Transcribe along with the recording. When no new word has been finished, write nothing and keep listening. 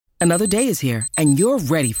Another day is here, and you're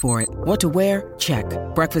ready for it. What to wear? Check.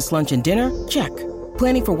 Breakfast, lunch, and dinner? Check.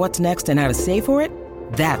 Planning for what's next and how to save for it?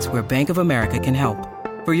 That's where Bank of America can help.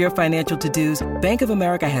 For your financial to-dos, Bank of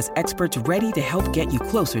America has experts ready to help get you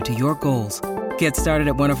closer to your goals. Get started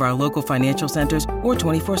at one of our local financial centers or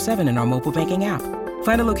 24/7 in our mobile banking app.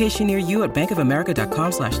 Find a location near you at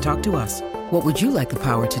bankofamerica.com/talktous. What would you like the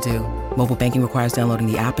power to do? Mobile banking requires downloading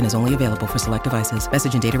the app and is only available for select devices.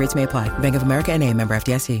 Message and data rates may apply. Bank of America N.A., member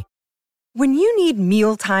FDIC. When you need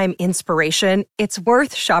mealtime inspiration, it's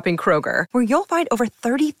worth shopping Kroger, where you'll find over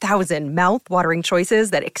 30,000 mouth-watering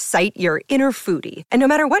choices that excite your inner foodie. And no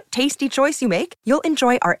matter what tasty choice you make, you'll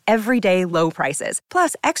enjoy our everyday low prices,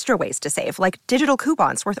 plus extra ways to save, like digital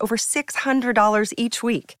coupons worth over $600 each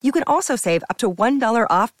week. You can also save up to $1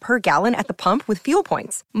 off per gallon at the pump with fuel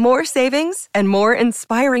points. More savings and more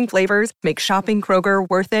inspiring flavors make shopping Kroger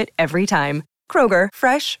worth it every time. Kroger,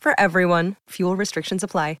 fresh for everyone. Fuel restrictions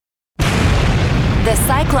apply. The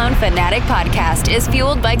Cyclone Fanatic podcast is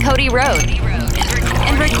fueled by Cody Road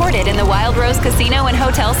and recorded in the Wild Rose Casino and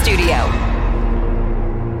Hotel Studio.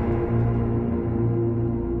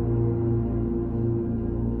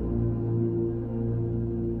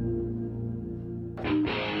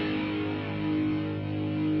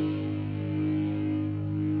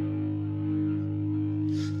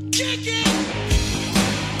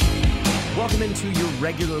 Welcome into your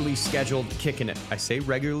regularly scheduled Kickin' It. I say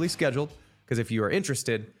regularly scheduled because if you are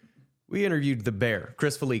interested, we interviewed the Bear,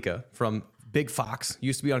 Chris Felica from Big Fox.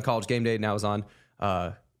 Used to be on College Game Day, now is on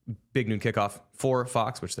Big Noon Kickoff for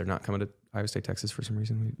Fox, which they're not coming to Iowa State, Texas for some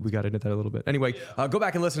reason. We got into that a little bit. Anyway, go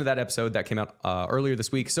back and listen to that episode that came out earlier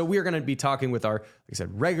this week. So we are going to be talking with our, like I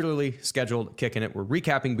said, regularly scheduled Kickin' It. We're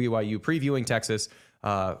recapping BYU, previewing Texas.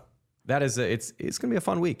 That is, it's going to be a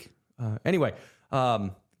fun week. Anyway,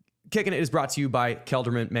 Kickin' It is brought to you by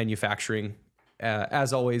Kelderman Manufacturing.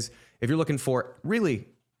 As always, if you're looking for really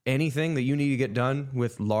anything that you need to get done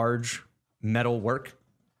with large metal work,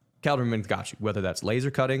 Kelderman's got you. Whether that's laser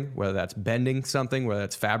cutting, whether that's bending something, whether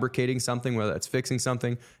that's fabricating something, whether that's fixing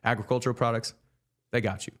something, agricultural products, they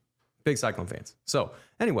got you. Big Cyclone fans. So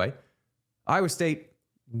anyway, Iowa State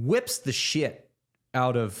whips the shit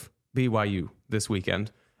out of BYU this weekend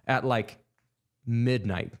at like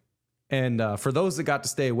midnight. And for those that got to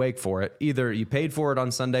stay awake for it, either you paid for it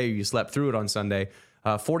on Sunday or you slept through it on Sunday.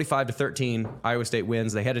 45-13, Iowa State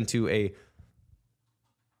wins. They head into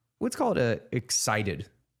let's call it a excited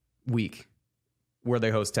week where they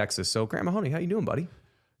host Texas. So Grant Mahoney, how you doing, buddy?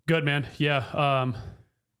 Good, man. Yeah.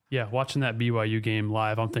 Watching that BYU game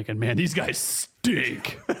live, I'm thinking, man, these guys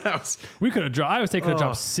stink. We could have dropped, Iowa State could have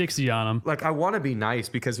dropped 60 on them. Like, I want to be nice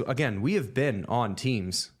because, again, we have been on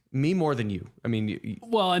teams. Me more than you. I mean,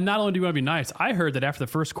 well, and not only do you want to be nice, I heard that after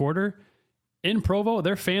the first quarter in Provo,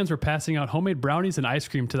 their fans were passing out homemade brownies and ice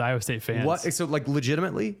cream to the Iowa State fans. What? So, like,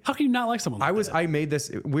 legitimately? How can you not like someone like that? I made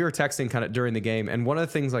this. We were texting kind of during the game, and one of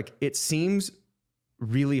the things, like, it seems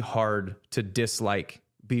really hard to dislike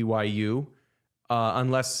BYU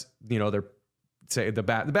unless, you know, they're, say, the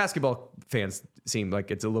basketball fans seem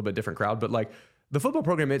like it's a little bit different crowd, but like, the football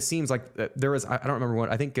program, it seems like there was, I don't remember one,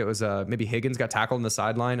 I think it was maybe Higgins got tackled on the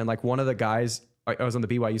sideline, and like one of the guys, I was on the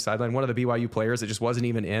BYU sideline, one of the BYU players that just wasn't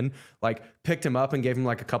even in, like picked him up and gave him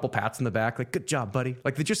like a couple pats in the back, like, good job, buddy.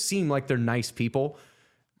 Like, they just seem like they're nice people.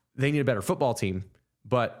 They need a better football team,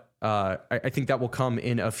 but I think that will come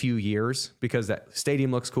in a few years because that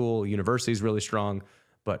stadium looks cool, university's really strong,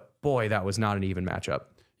 but boy, that was not an even matchup.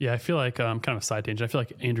 Yeah, I feel like kind of a side tangent. I feel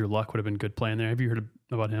like Andrew Luck would have been good playing there. Have you heard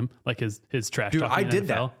about him? Like his trash talk. Dude, in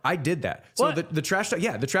the NFL? I did that. So the trash talk,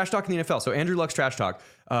 the trash talk in the NFL. So Andrew Luck's trash talk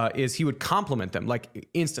is he would compliment them like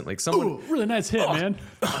instantly. Like someone, ooh, really nice hit, man.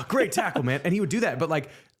 Great tackle, man. And he would do that. But like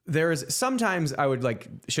there's sometimes I would like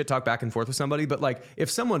shit talk back and forth with somebody. But like if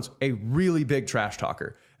someone's a really big trash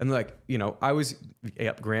talker and like, you know, I was,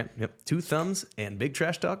 Grant, 2 thumbs and big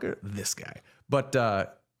trash talker, this guy. But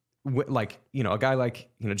like, you know, a guy like,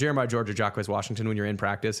 you know, Jeremiah George or Jacquez Washington, when you're in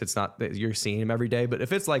practice, it's not that you're seeing him every day. But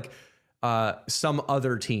if it's like some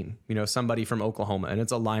other team, you know, somebody from Oklahoma and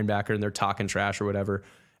it's a linebacker and they're talking trash or whatever,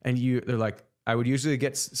 and they're like, I would usually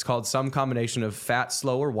get, it's called some combination of fat,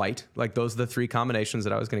 slow, or white. Like those are the 3 combinations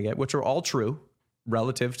that I was going to get, which are all true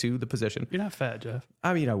relative to the position. You're not fat, Jeff.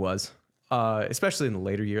 I mean, I was, especially in the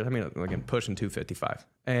later years. I mean, like I'm pushing 255.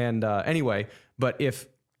 And anyway, but if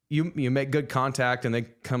you make good contact and they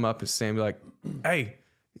come up and say, like, hey,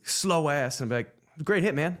 slow ass. And I'm like, great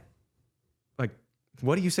hit, man. Like,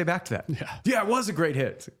 what do you say back to that? Yeah, it was a great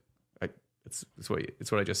hit. Like, it's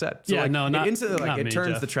what I just said. So yeah, like, no, not, instantly, like, not it me,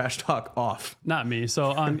 turns Jeff. the trash talk off. Not me.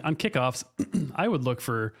 So on kickoffs, I would look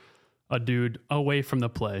for a dude away from the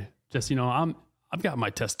play. Just, you know, I've got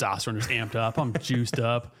my testosterone just amped up. I'm juiced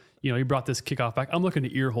up. You know, he brought this kickoff back. I'm looking to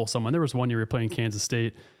earhole someone. There was one year we were playing Kansas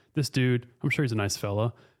State. This dude, I'm sure he's a nice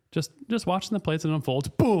fella. Just watching the plays and unfolds.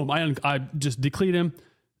 Boom! I just decleat him,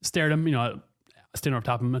 stared him. You know, standing on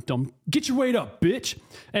top of him, tell him, "Get your weight up, bitch!"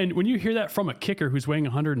 And when you hear that from a kicker who's weighing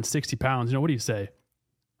 160 pounds, you know what do you say?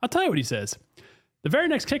 I'll tell you what he says. The very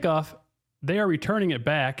next kickoff, they are returning it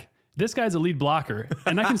back. This guy's a lead blocker,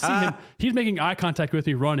 and I can see him. He's making eye contact with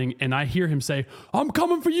me running, and I hear him say, "I'm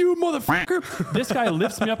coming for you, motherfucker." This guy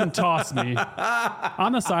lifts me up and tosses me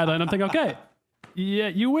on the sideline. I'm thinking, okay, yeah,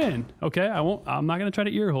 you win. Okay, I'm not going to try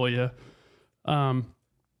to earhole you.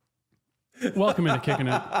 Welcome into Kicking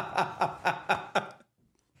It.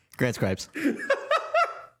 Grant Scribes.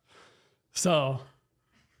 So.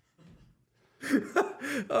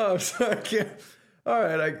 Oh, sorry, I can't. All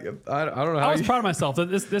right, I don't know how. I was proud of myself.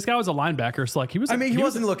 This guy was a linebacker, so like he was. I mean, he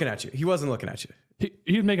wasn't looking at you. He wasn't looking at you.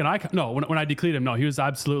 He was making eye. No, when I decleated him, no, he was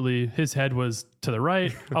absolutely. His head was to the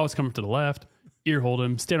right. I was coming to the left. Ear hold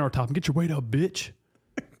him. Stand over top and get your weight up, bitch.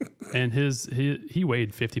 And he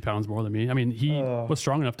weighed 50 pounds more than me. I mean, he was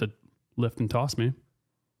strong enough to lift and toss me.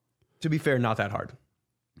 To be fair, not that hard.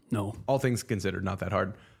 No, all things considered, not that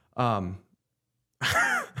hard. I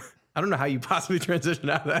don't know how you possibly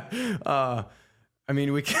transition out of that. I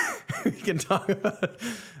mean, we can talk about.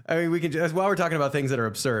 I mean, we can just while we're talking about things that are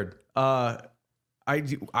absurd. I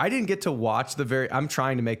didn't get to watch I'm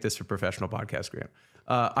trying to make this a professional podcast, Grant.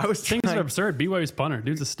 I was things that are absurd. BYU's punter,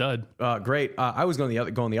 dude's a stud. Great. I was going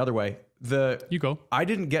the other way. You go. I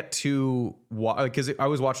didn't get to because I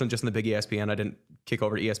was watching just in the big ESPN. I didn't kick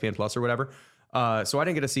over to ESPN Plus or whatever. So I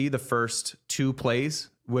didn't get to see the first two plays,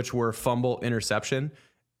 which were fumble, interception.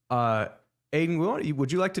 Aiden,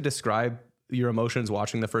 would you like to describe your emotions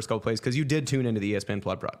watching the first couple plays? Because you did tune into the ESPN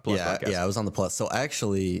Plus broadcast. Yeah, I was on the Plus. So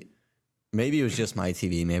actually, maybe it was just my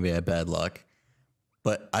TV. Maybe I had bad luck.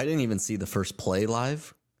 But I didn't even see the first play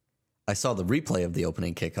live. I saw the replay of the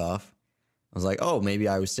opening kickoff. I was like, oh, maybe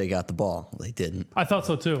Iowa State got the ball. They didn't. I thought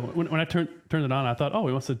so too. When I turned it on, I thought, oh,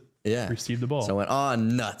 he wants to receive the ball. So I went, oh,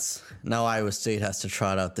 nuts. Now Iowa State has to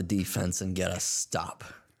trot out the defense and get a stop.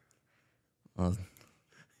 Well,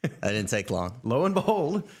 that didn't take long. Lo and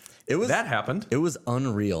behold, that happened. It was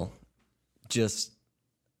unreal just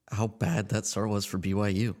how bad that start was for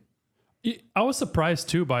BYU. I was surprised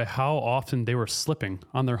too by how often they were slipping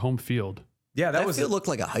on their home field. Yeah, it looked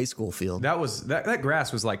like a high school field. That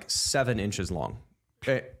grass was like 7 inches long.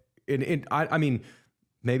 I mean,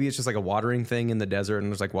 maybe it's just like a watering thing in the desert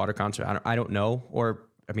and there's like water content. I don't know. Or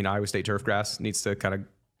I mean, Iowa State turf grass needs to kind of,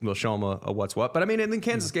 we'll show them a what's what. But I mean, in the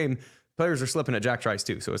Kansas game, players are slipping at Jack Trice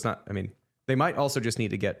too. So it's not, I mean, they might also just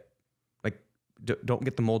need to get like, don't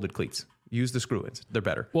get the molded cleats. Use the screw-ins. They're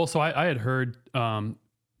better. Well, so I had heard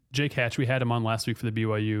Jake Hatch, we had him on last week for the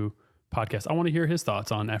BYU podcast. I want to hear his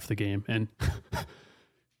thoughts on after the game. And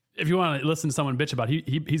if you want to listen to someone bitch about it,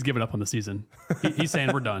 he's given up on the season. He's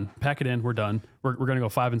saying, we're done. Pack it in. We're done. We're going to go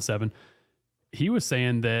 5-7. He was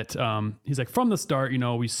saying that he's like, from the start,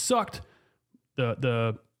 we sucked.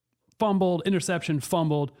 The fumbled, interception,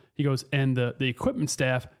 fumbled. He goes, and the equipment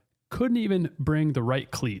staff couldn't even bring the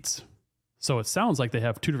right cleats. So it sounds like they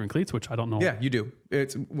have two different cleats, which I don't know. Yeah, you do.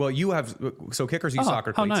 You have, so kickers use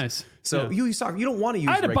soccer cleats. How nice. So you use soccer. You don't want to use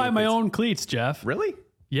I had to buy my cleats. own cleats, Jeff. Really?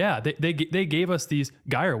 Yeah, they gave us these,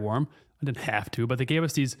 Geyer wore them. I didn't have to, but they gave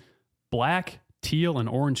us these black, teal, and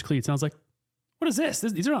orange cleats. And I was like, what is this?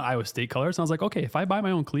 These are not Iowa State colors. And I was like, okay, if I buy my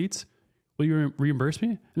own cleats, will you reimburse me?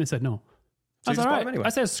 And they said no. So I was all right. Anyway. I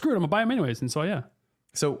said, screw it, I'm going to buy them anyways. And so, yeah.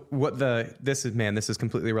 So this is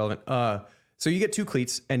completely irrelevant. So you get two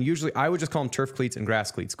cleats, and usually I would just call them turf cleats and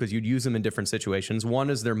grass cleats because you'd use them in different situations.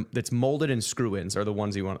 One is that's molded and screw-ins are the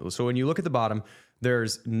ones you want. So when you look at the bottom,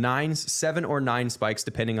 there's 7 or 9 spikes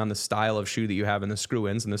depending on the style of shoe that you have in the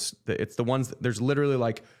screw-ins, and it's the ones there's literally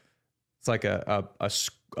like it's like a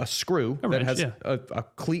screw that has a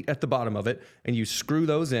cleat at the bottom of it, and you screw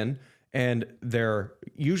those in, and they're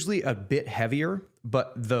usually a bit heavier,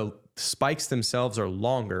 but the spikes themselves are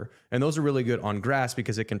longer, and those are really good on grass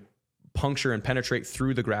because it can puncture and penetrate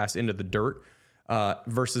through the grass into the dirt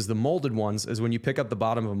versus the molded ones is when you pick up the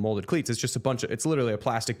bottom of a molded cleats, it's just it's literally a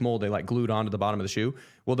plastic mold they like glued onto the bottom of the shoe.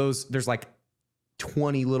 Well, there's like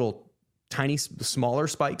 20 little tiny smaller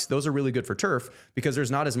spikes. Those are really good for turf because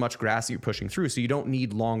there's not as much grass that you're pushing through, so you don't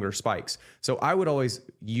need longer spikes. So I would always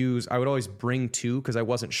bring 2 because I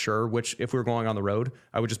wasn't sure which, if we were going on the road,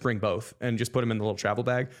 I would just bring both and just put them in the little travel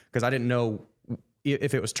bag because I didn't know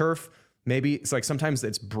if it was turf. Maybe it's like sometimes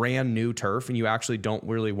it's brand new turf and you actually don't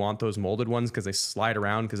really want those molded ones because they slide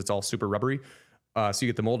around because it's all super rubbery. So you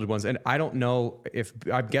get the molded ones. And I don't know if,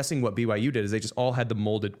 I'm guessing what BYU did is they just all had the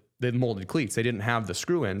molded cleats. They didn't have the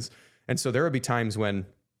screw ends. And so there would be times when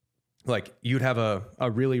like you'd have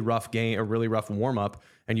a really rough game, a really rough warm up,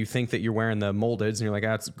 and you think that you're wearing the moldeds and you're like,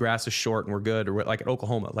 it's grass is short and we're good. Or like at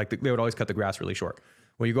Oklahoma, like they would always cut the grass really short.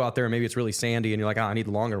 Well, you go out there and maybe it's really sandy and you're like, I need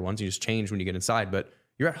the longer ones. You just change when you get inside, but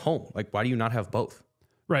you're at home. Like, why do you not have both?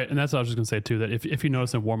 Right. And that's what I was just going to say too, that if you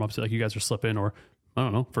notice in warm ups, like you guys are slipping, or I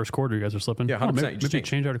don't know, first quarter, you guys are slipping. Yeah, 100%. Maybe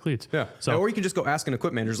change out of cleats. Yeah. So, or you can just go ask an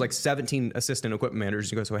equipment manager. There's like 17 assistant equipment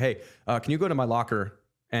managers. You go, so, hey, can you go to my locker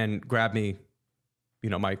and grab me,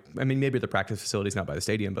 maybe the practice facility is not by the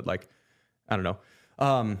stadium, but like, I don't know.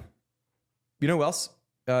 You know who else?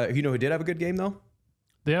 Who did have a good game though?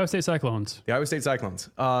 the Iowa State Cyclones. The Iowa State Cyclones.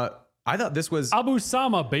 I thought this was Abu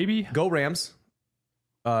Sama, baby. Go Rams.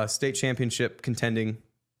 State championship contending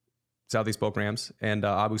Southeast Polk Rams and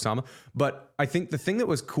Abu Sama. But I think the thing that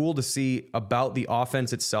was cool to see about the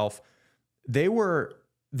offense itself, they were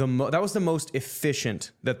that was the most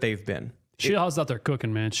efficient that they've been. Shieldhouse is out there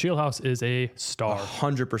cooking, man. Shieldhouse is a star.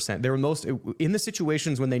 100%. They were most in the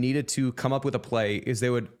situations when they needed to come up with a play is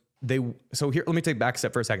so here, let me take back a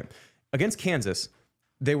step for a second. Against Kansas,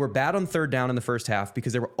 they were bad on third down in the first half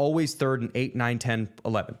because they were always third and 8, 9, 10,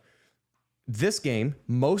 11. This game,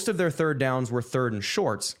 most of their third downs were third and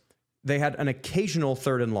shorts. They had an occasional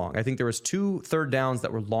third and long. I think there was 2 third downs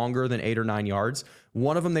that were longer than 8 or 9 yards.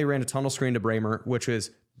 One of them, they ran a tunnel screen to Bramer, which was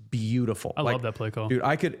beautiful. I love that play call. Dude,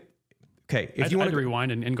 if you want to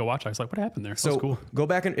rewind and go watch it, I was like, what happened there? So cool. Go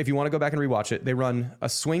back and if you want to go back and rewatch it, they run a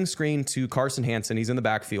swing screen to Carson Hansen. He's in the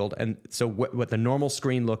backfield. And so what the normal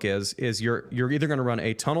screen look is you're either going to run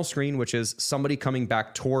a tunnel screen, which is somebody coming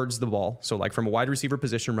back towards the ball. So like from a wide receiver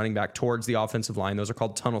position, running back towards the offensive line. Those are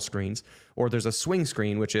called tunnel screens. Or there's a swing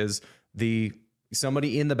screen, which is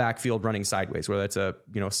somebody in the backfield running sideways, whether it's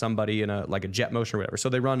somebody in a jet motion or whatever. So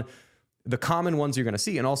they run the common ones you're going to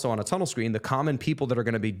see. And also on a tunnel screen, the common people that are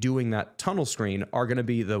going to be doing that tunnel screen are going to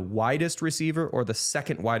be the widest receiver or the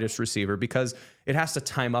second widest receiver, because it has to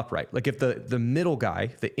time up right. Like if the middle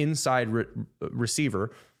guy, the inside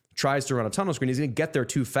receiver tries to run a tunnel screen, he's going to get there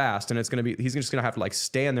too fast. And he's just going to have to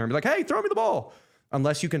stand there and be like, hey, throw me the ball.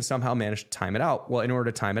 Unless you can somehow manage to time it out. Well, in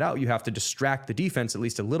order to time it out, you have to distract the defense at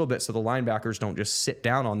least a little bit so the linebackers don't just sit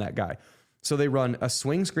down on that guy. So they run a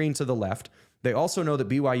swing screen to the left. They also know that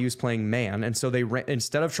BYU is playing man, and so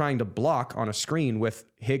instead of trying to block on a screen with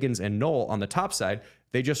Higgins and Knoll on the top side,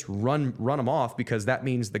 they just run them off, because that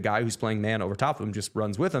means the guy who's playing man over top of him just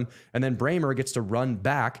runs with him, and then Bramer gets to run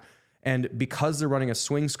back. And because they're running a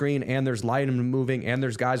swing screen and there's linemen moving and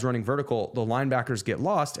there's guys running vertical, the linebackers get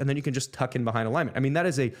lost, and then you can just tuck in behind alignment. I mean, that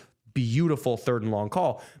is a beautiful third and long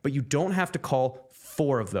call, but you don't have to call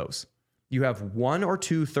 4 of those. You have 1 or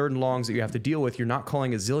 2 third and longs that you have to deal with. You're not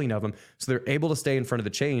calling a zillion of them. So they're able to stay in front of the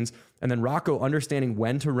chains. And then Rocco understanding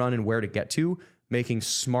when to run and where to get to, making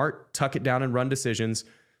smart, tuck it down and run decisions.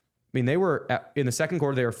 I mean, in the second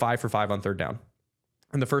quarter, they were 5 for 5 on third down.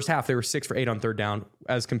 In the first half, they were 6 for 8 on third down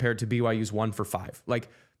as compared to BYU's 1 for 5. Like,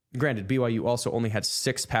 granted, BYU also only had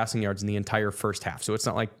 6 passing yards in the entire first half. So it's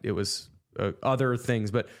not like it was other things,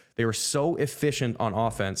 but they were so efficient on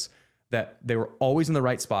offense that they were always in the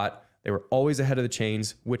right spot. They were always ahead of the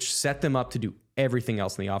chains, which set them up to do everything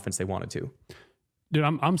else in the offense they wanted to. Dude,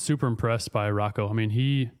 I'm super impressed by Rocco. I mean,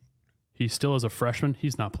 he still is a freshman.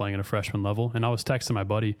 He's not playing at a freshman level. And I was texting my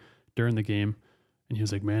buddy during the game, and he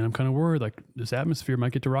was like, man, I'm kind of worried. Like, this atmosphere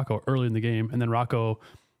might get to Rocco early in the game. And then Rocco,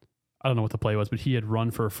 I don't know what the play was, but he had run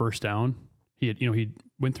for a first down. He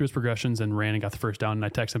went through his progressions and ran and got the first down. And I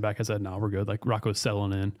texted him back. I said, no, we're good. Like, Rocco's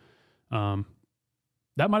settling in.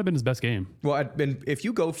 That might have been his best game. Well, if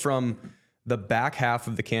you go from the back half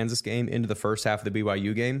of the Kansas game into the first half of the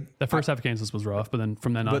BYU game, the first half of Kansas was rough, but then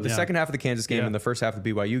from then on, but the second half of the Kansas game and the first half of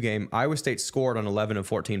the BYU game, Iowa State scored on 11 of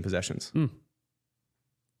 14 possessions.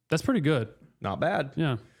 That's pretty good. Not bad.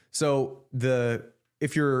 Yeah. So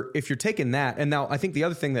if you're taking that, and now I think the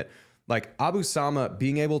other thing that, like, Abu Sama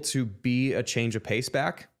being able to be a change of pace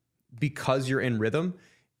back because you're in rhythm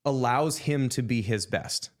allows him to be his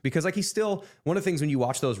best, because like he's still one of the things when you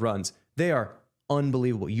watch those runs, they are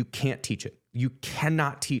unbelievable. You can't teach it. You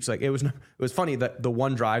cannot teach. Like it was funny that the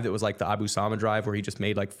one drive that was like the Abu Sama drive where he just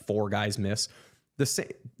made like 4 guys miss.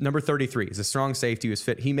 Number 33 is a strong safety, was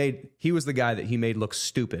fit. He was the guy that he made look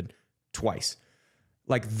stupid twice.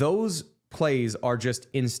 Like those plays are just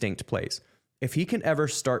instinct plays. If he can ever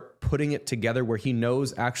start putting it together where he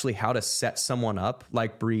knows actually how to set someone up,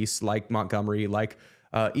 like Brees, like Montgomery, like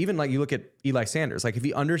even like you look at Eli Sanders, like if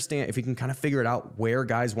he can kind of figure it out where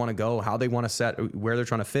guys want to go, how they want to set, where they're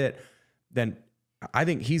trying to fit, then I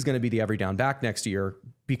think he's going to be the every down back next year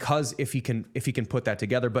because if he can put that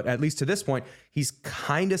together. But at least to this point, he's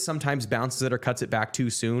kind of sometimes bounces it or cuts it back too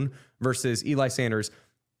soon versus Eli Sanders.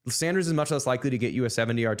 Sanders is much less likely to get you a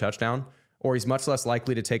 70-yard touchdown, or he's much less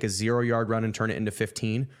likely to take a 0-yard run and turn it into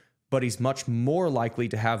 15, but he's much more likely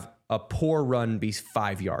to have a poor run be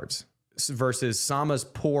 5 yards versus Sama's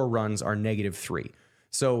poor runs are -3.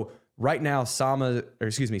 So right now,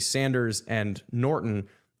 Sanders and Norton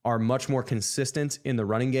are much more consistent in the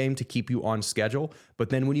running game to keep you on schedule. But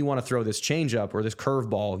then when you want to throw this changeup or this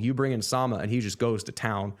curveball, you bring in Sama and he just goes to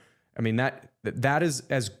town. I mean, that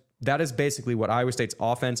is basically what Iowa State's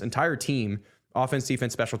entire team, offense,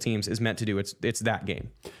 defense, special teams is meant to do. It's that game.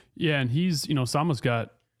 Yeah, and he's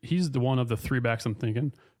the one of the 3 backs I'm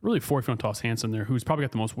thinking. Really, 4 if you want to toss Hansen there, who's probably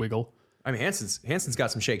got the most wiggle. I mean, Hansen's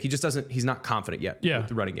got some shake. He just he's not confident yet with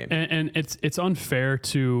the running game. And it's unfair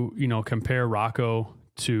to, compare Rocco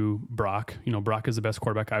to Brock. Brock is the best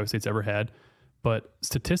quarterback Iowa State's ever had. But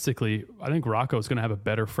statistically, I think Rocco is going to have a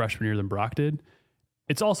better freshman year than Brock did.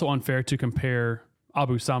 It's also unfair to compare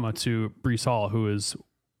Abu Sama to Breece Hall, who is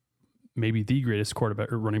maybe the greatest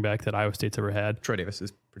quarterback or running back that Iowa State's ever had. Troy Davis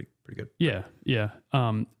is pretty good. Yeah.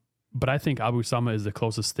 But I think Abu Sama is the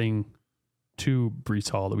closest thing to Breece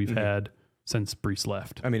Hall that we've had since Breece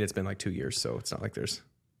left. I mean, it's been like 2 years, so it's not like there's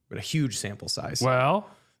been a huge sample size. Well,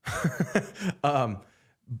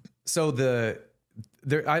 so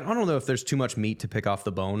I don't know if there's too much meat to pick off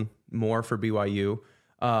the bone more for BYU.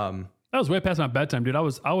 That was way past my bedtime, dude. I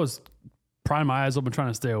was prying my eyes open trying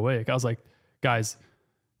to stay awake. I was like, guys,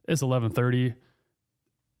 it's 11:30.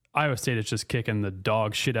 Iowa State is just kicking the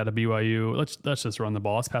dog shit out of BYU. Let's just run the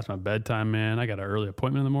ball. It's past my bedtime, man. I got an early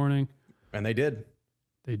appointment in the morning. And they did.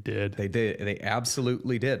 They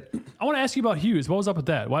absolutely did. I want to ask you about Hughes. What was up with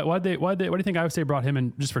that? Why do you think Iowa State brought him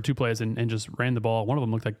in just for 2 plays and just ran the ball? One of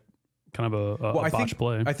them looked like kind of a botched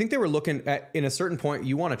play. I think they were looking at, in a certain point,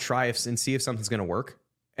 you want to try and see if something's going to work.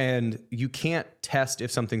 And you can't test if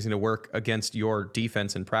something's going to work against your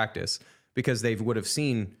defense in practice because they would have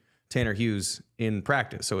seen Tanner Hughes in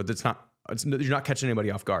practice. So you're not catching anybody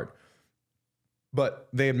off guard. But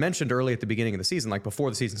they had mentioned early at the beginning of the season, like before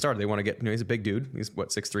the season started, they want to get, he's a big dude. He's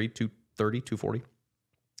 6'3", 230, 240.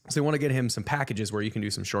 So they want to get him some packages where you can do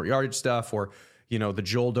some short yardage stuff or, the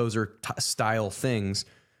Joel Dozer style things.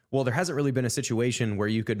 Well, there hasn't really been a situation where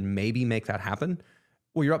you could maybe make that happen.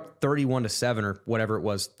 Well, you're up 31-7 or whatever it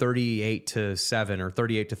was, 38-7 or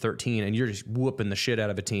 38-13, and you're just whooping the shit out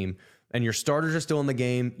of a team. And your starters are still in the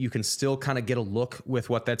game. You can still kind of get a look with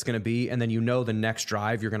what that's going to be. And then the next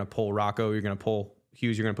drive, you're going to pull Rocco, you're going to pull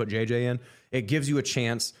Hughes, you're going to put JJ in. It gives you a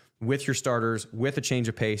chance with your starters, with a change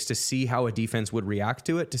of pace, to see how a defense would react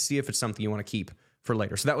to it, to see if it's something you want to keep for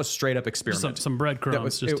later. So that was straight up experiment. Some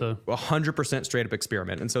breadcrumbs. That was 100% straight up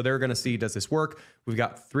experiment. And so they're going to see, does this work? We've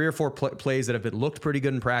got 3 or 4 plays that have looked pretty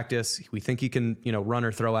good in practice. We think you can, run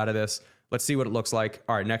or throw out of this. Let's see what it looks like.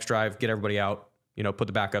 All right, next drive, get everybody out. Put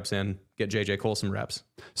the backups in, get JJ Cole some reps.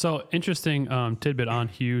 So interesting tidbit on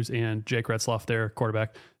Hughes and Jake Retzlaff, their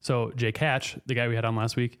quarterback. So Jake Hatch, the guy we had on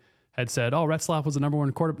last week, had said, Retzlaff was the number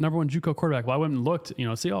one JUCO quarterback. Well, I went and looked,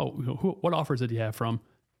 see, what offers did he have from?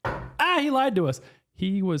 He lied to us.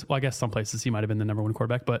 He was, I guess some places he might have been the number 1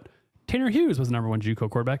 quarterback, but Tanner Hughes was the number 1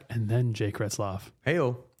 JUCO quarterback, and then Jake Retzlaff.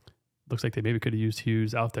 Heyo. Looks like they maybe could have used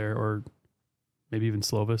Hughes out there, or maybe even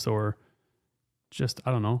Slovis, or just,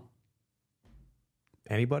 I don't know.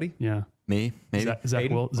 Anybody? Yeah. Me? Maybe. Zach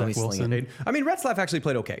Wilson. I mean, Retzlaff actually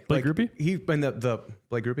played okay. Blake Grupe? He in the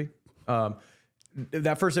Blake Grupe.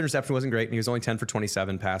 That first interception wasn't great, and he was only 10 for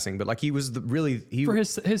 27 passing. But he was for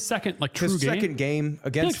his second true game. Second game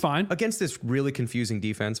against this really confusing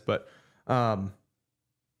defense. But I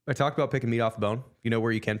talked about picking meat off the bone. You know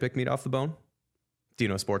where you can pick meat off the bone?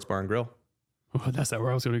 Dino Sports Bar and Grill. Oh, that's not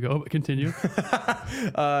where I was going to go, but continue.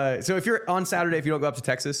 So if you're on Saturday, if you don't go up to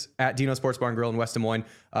Texas, at Dino Sports Bar and Grill in West Des Moines,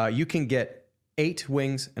 you can get 8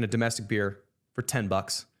 wings and a domestic beer for $10,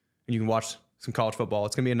 and you can watch some college football.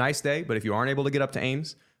 It's going to be a nice day, but if you aren't able to get up to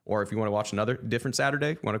Ames, or if you want to watch another different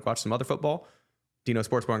Saturday, you want to watch some other football, Dino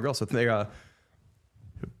Sports Bar and Grill. So they're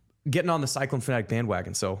getting on the Cyclone Fanatic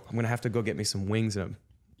bandwagon. So I'm going to have to go get me some wings and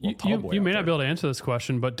you may not be able to answer this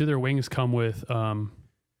question, but do their wings come with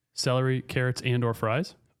celery, carrots, and or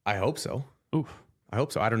fries? I hope so. Oof. I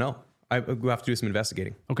hope so. I don't know. We'll have to do some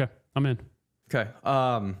investigating. Okay. I'm in. Okay.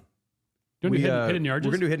 Do hidden yardage?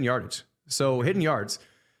 We're going to do hidden yardage. So hidden yards.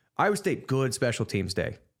 Iowa State, good special teams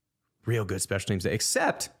day. Real good special teams day.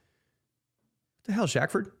 Except, what the hell,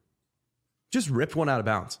 Shackford? Just ripped one out of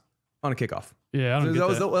bounds on a kickoff. Yeah, I don't get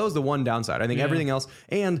that. That was the one downside. I think everything else.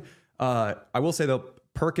 And I will say, though,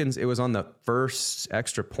 Perkins, it was on the first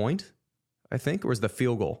extra point. I think, or was the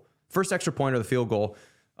field goal? First extra point or the field goal.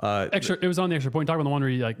 It was on the extra point. Talking about the one where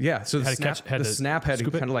you so the snap had to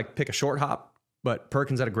kind of like pick a short hop, but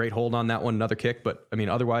Perkins had a great hold on that one, another kick. But I mean,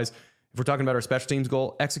 otherwise, if we're talking about our special teams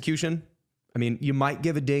goal execution, I mean, you might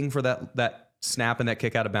give a ding for that snap and that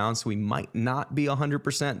kick out of bounds. So we might not be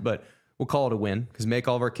 100%, but we'll call it a win because make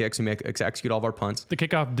all of our kicks, we execute all of our punts. The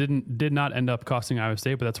kickoff did not end up costing Iowa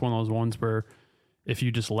State, but that's one of those ones where if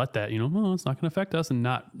you just let that, it's not going to affect us, and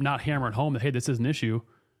not hammer it home that, hey, this is an issue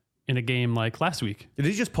in a game like last week. Did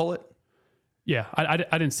he just pull it? Yeah, I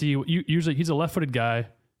didn't see. Usually he's a left-footed guy,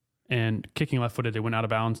 and kicking left-footed, it went out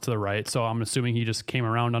of bounds to the right. So I'm assuming he just came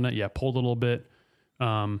around on it. Yeah, pulled a little bit. If you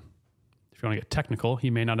want to get technical,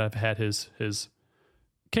 he may not have had his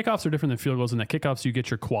kickoffs are different than field goals in that kickoffs you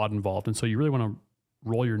get your quad involved, and so you really want to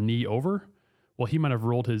roll your knee over. Well, he might have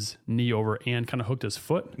rolled his knee over and kind of hooked his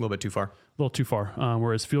foot a little bit too far. A little too far.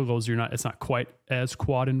 Whereas field goals, it's not quite as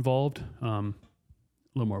quad involved. A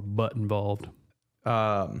little more butt involved.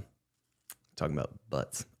 Talking about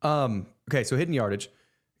butts. Okay, so hidden yardage,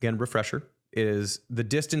 again, refresher, is the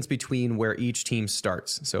distance between where each team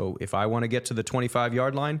starts. So if I want to get to the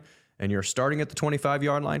 25-yard line and you're starting at the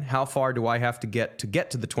 25-yard line, how far do I have to get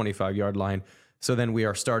to the 25-yard line? So then we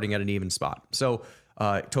are starting at an even spot. So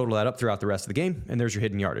total that up throughout the rest of the game, and there's your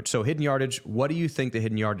hidden yardage. So hidden yardage, what do you think the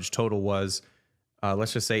hidden yardage total was?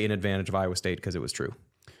 Let's just say in advantage of Iowa State because it was true.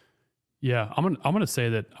 Yeah, I'm gonna say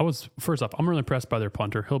that first off, I'm really impressed by their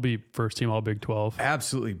punter. He'll be first team All Big 12.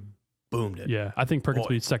 Absolutely boomed it. Yeah, I think Perkins will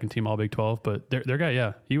be second team All Big 12, but their guy,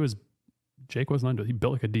 yeah, Jake wasn't under it. He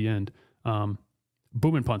built like a D end.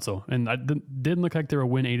 Booming punts though, and I didn't look like they were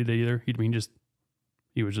win aided either. He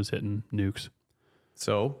was just hitting nukes.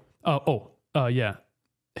 So, yeah,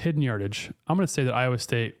 hidden yardage. I'm gonna say that Iowa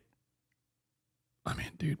State. I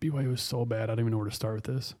mean, dude, BYU was so bad. I don't even know where to start with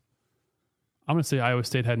this. I'm going to say Iowa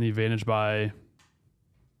State had an advantage by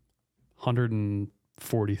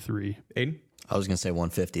 143. Aiden? I was going to say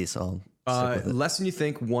 150, so I'll stick with it. Less than you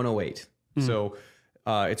think, 108. So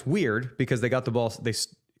it's weird because they got the ball.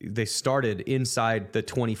 They started inside the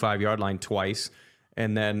 25-yard line twice,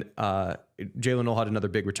 and then Jalen Knoll had another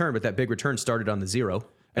big return, but that big return started on the 0.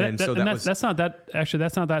 That's not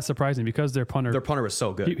that surprising because their punter was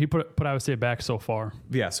so good. He put Iowa State back so far.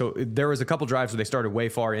 Yeah, so there was a couple drives where they started way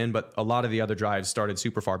far in, but a lot of the other drives started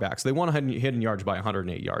super far back. So they won a hidden yards by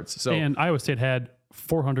 108 yards. So and Iowa State had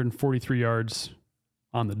 443 yards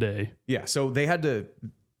on the day. Yeah, so they had to.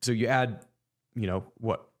 So you add,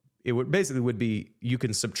 what it would be. You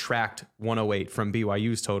can subtract 108 from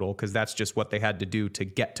BYU's total because that's just what they had to do to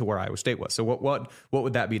get to where Iowa State was. So what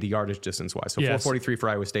would that be the yardage distance wise? So 443 for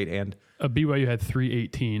Iowa State and BYU had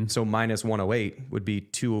 318. So minus 108 would be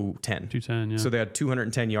 210. 210. Yeah. So they had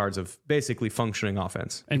 210 yards of basically functioning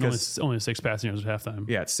offense. And only 6 passing yards at halftime.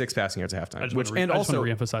 Yeah, it's 6 passing yards at halftime. Also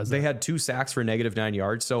reemphasize they had 2 sacks for -9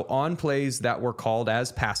 yards. So on plays that were called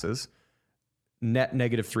as passes, net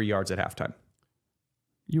 -3 yards at halftime.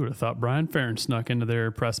 You would have thought Brian Ferentz snuck into their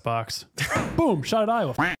press box. Boom, shot at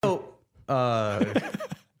Iowa.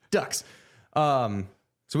 Ducks. So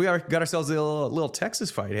we got ourselves a little Texas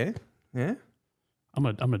fight, eh? Yeah. I'm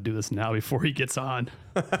gonna do this now before he gets on.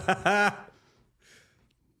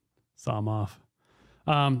 Saw him off.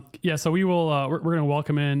 So we will. We're gonna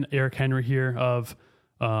welcome in Eric Henry here of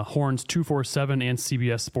Horns 247 and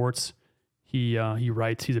CBS Sports. He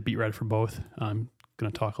writes. He's a beat writer for both. I'm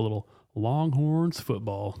gonna talk a little Longhorns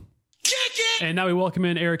football. And now we welcome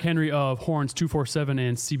in Eric Henry of Horns 247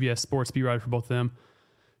 and CBS Sports, beat writer for both of them,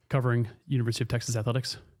 covering University of Texas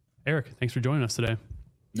athletics. Eric, thanks for joining us today.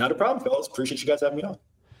 Not a problem, fellas. Appreciate you guys having me on.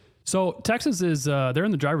 So Texas is they're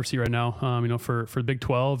in the driver's seat right now. For the Big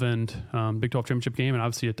 12 and Big 12 championship game, and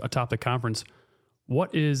obviously atop the conference.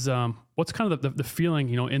 What's kind of the feeling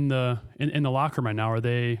in the locker room right now? Are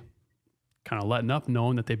they kind of letting up,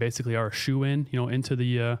 knowing that they basically are a shoe-in into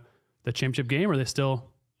the championship game, or are they still,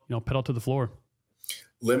 pedal to the floor?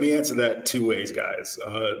 Let me answer that 2 ways, guys.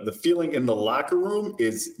 The feeling in the locker room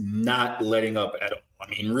is not letting up at all. I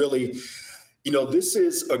mean, really, this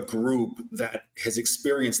is a group that has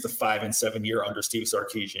experienced the 5 and 7 year under Steve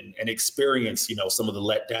Sarkisian and experienced, some of the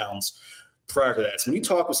letdowns prior to that. So when you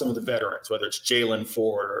talk with some of the veterans, whether it's Jalen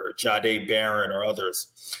Ford or Jahdae Barron or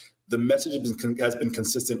others, the message has been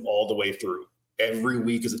consistent all the way through. Every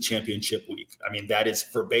week is a championship week. I mean, that is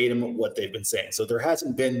verbatim what they've been saying. So there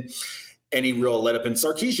hasn't been any real let up. And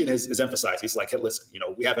Sarkisian has emphasized, he's like, hey, listen,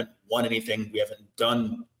 we haven't won anything. We haven't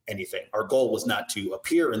done anything. Our goal was not to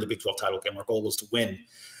appear in the Big 12 title game. Our goal was to win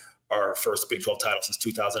our first Big 12 title since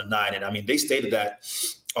 2009. And I mean, they stated that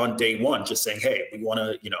on day one, just saying, hey, we want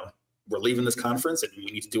to, we're leaving this conference and we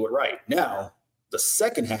need to do it right. Now, The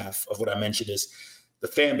second half of what I mentioned is the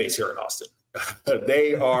fan base here in Austin.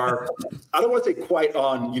 They are, I don't want to say quite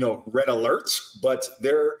on, red alert, but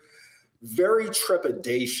they're very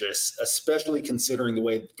trepidatious, especially considering the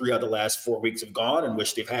way 3 out of the last 4 weeks have gone, in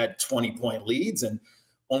which they've had 20-point leads and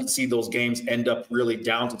only see those games end up really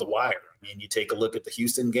down to the wire. I mean, you take a look at the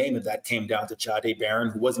Houston game, and that came down to Jahdae Barron,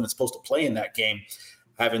 who wasn't even supposed to play in that game,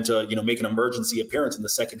 having to, make an emergency appearance in the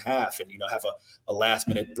second half and, have a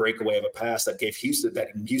last-minute breakaway of a pass that gave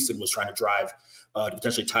Houston was trying to drive to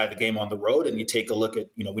potentially tie the game on the road. And you take a look at,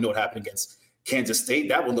 we know what happened against Kansas State.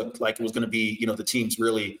 That one looked like it was going to be, the team's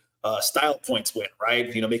really style points win,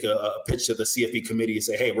 right? Make a pitch to the CFP committee and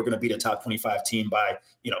say, hey, we're going to beat a top 25 team by,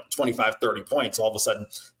 25, 30 points. All of a sudden,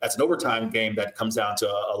 that's an overtime game that comes down to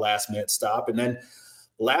a last-minute stop. And then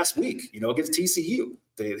last week, against TCU,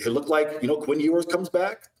 they looked like, Quinn Ewers comes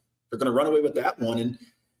back. They're going to run away with that one. And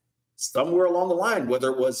somewhere along the line,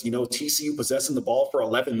 whether it was, TCU possessing the ball for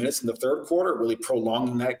 11 minutes in the third quarter, really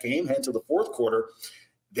prolonging that game, head to the fourth quarter,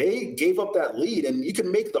 they gave up that lead. And you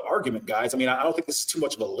can make the argument, guys. I mean, I don't think this is too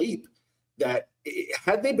much of a leap, that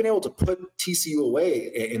had they been able to put TCU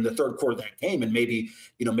away in the third quarter of that game and maybe,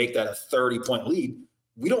 make that a 30-point lead,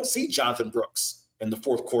 we don't see Jonathan Brooks in the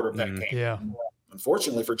fourth quarter of that game. Yeah.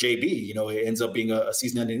 Unfortunately for JB, it ends up being a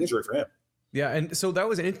season-ending injury for him. Yeah, and so that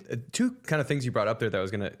was two kind of things you brought up there that I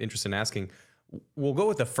was interested in asking. We'll go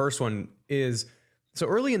with the first one is, so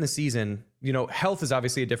early in the season, health is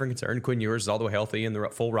obviously a different concern. Quinn Ewers is all the way healthy, and the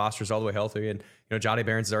full roster is all the way healthy, and Jahdae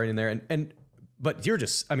Barron's is already in there, but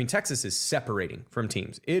Texas is separating from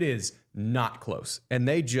teams. It is not close, and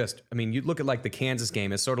you look at like the Kansas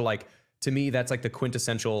game is sort of like, to me, that's like the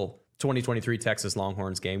quintessential 2023 Texas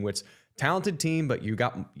Longhorns game, which talented team, but you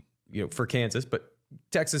got for Kansas, but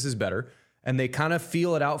Texas is better. And they kind of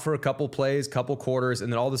feel it out for a couple plays, couple quarters,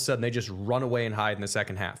 and then all of a sudden they just run away and hide in the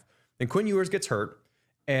second half. And Quinn Ewers gets hurt,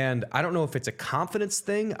 and I don't know if it's a confidence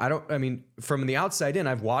thing. From the outside in,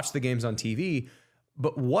 I've watched the games on TV,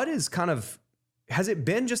 but has it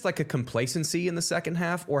been just like a complacency in the second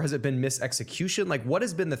half, or has it been misexecution? Like, what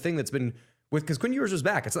has been the thing that's been because Quinn Ewers was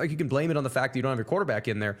back. It's not like you can blame it on the fact that you don't have your quarterback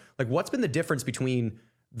in there. Like, what's been the difference between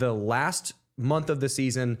the last month of the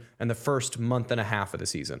season and the first month and a half of the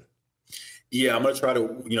season? Yeah, I'm going to try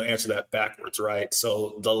to, answer that backwards, right?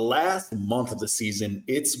 So the last month of the season,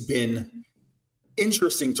 it's been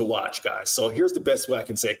interesting to watch, guys. So here's the best way I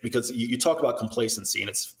can say it, because you talk about complacency, and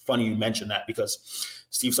it's funny you mentioned that, because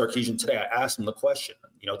Steve Sarkisian today, I asked him the question.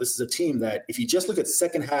 This is a team that, if you just look at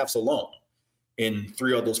second halves alone in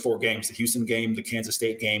 3 of those 4 games, the Houston game, the Kansas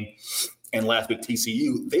State game, and last week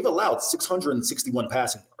TCU, they've allowed 661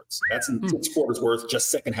 passing yards. That's in 6 quarters worth,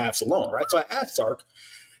 just second halves alone, right? So I asked Sark,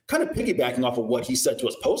 kind of piggybacking off of what he said to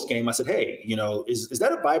us post game, I said, hey, is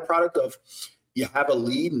that a byproduct of you have a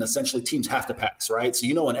lead and essentially teams have to pass, right?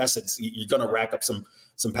 So, in essence, you're going to rack up some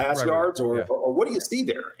pass yards, or what do you see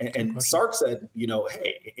there? And Sark said,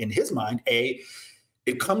 hey, in his mind,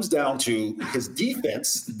 it comes down to his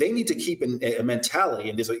defense. They need to keep a mentality,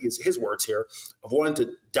 and this is his words here, of wanting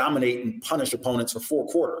to dominate and punish opponents for 4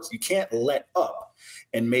 quarters. You can't let up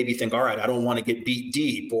and maybe think, all right, I don't want to get beat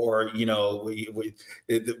deep, or,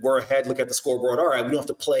 we're ahead, look at the scoreboard. All right, we don't have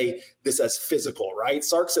to play this as physical, right?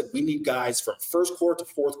 Sark said we need guys from first quarter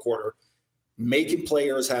to fourth quarter making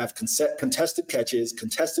players have contested catches,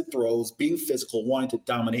 contested throws, being physical, wanting to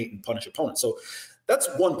dominate and punish opponents. So that's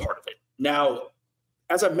one part of it. Now,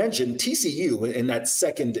 as I mentioned, TCU in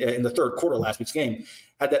the third quarter last week's game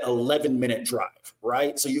had that 11-minute drive,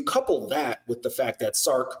 right? So you couple that with the fact that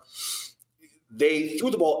Sark, they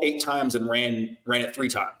threw the ball 8 times and ran it 3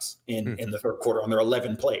 times in the third quarter on their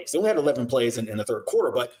 11 plays. They only had 11 plays in the third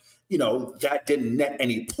quarter, but that didn't net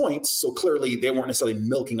any points. So clearly they weren't necessarily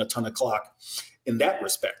milking a ton of clock in that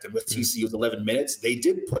respect. And with TCU's 11 minutes, they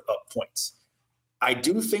did put up points. I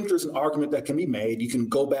do think there's an argument that can be made. You can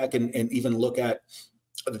go back and even look at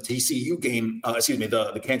the TCU game,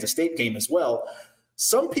 the Kansas State game as well.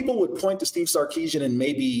 Some people would point to Steve Sarkisian, and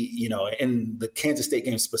maybe, in the Kansas State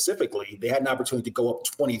game specifically, they had an opportunity to go up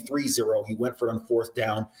 23-0. He went for it on 4th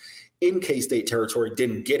down in K-State territory,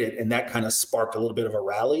 didn't get it, and that kind of sparked a little bit of a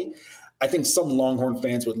rally. I think some Longhorn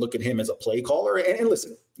fans would look at him as a play caller. And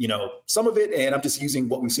listen, some of it, and I'm just using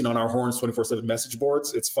what we've seen on our Horns 24/7 message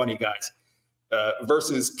boards. It's funny, guys.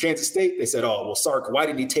 Versus Kansas State, they said, oh, well, Sark, why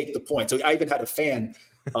didn't he take the point? So I even had a fan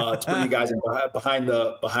to put you guys in behind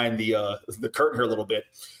the curtain here a little bit.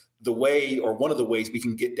 The way, or one of the ways we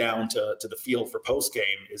can get down to the field for post game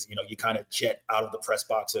is, you kind of jet out of the press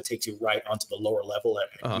box, so it takes you right onto the lower level at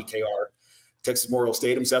EKR, Texas Memorial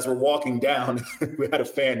Stadium. So as we're walking down, we had a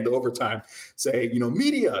fan in the overtime say,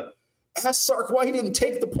 media, ask Sark why he didn't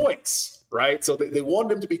take the points. right? So they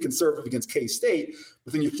wanted him to be conservative against K-State,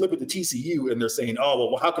 but then you flip it to TCU and they're saying, oh,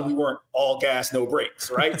 well, how come we weren't all gas, no brakes,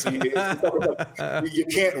 right? So you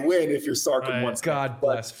can't win if you're Sark in one. God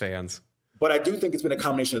bless fans. But I do think it's been a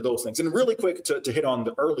combination of those things. And really quick to hit on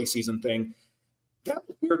the early season thing, that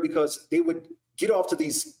was weird because they would get off to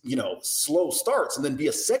these, slow starts and then be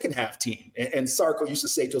a second half team. And Sarko used to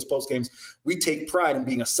say to us post games, we take pride in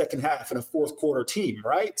being a second half and a fourth quarter team,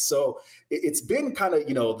 right? So it's been kind of,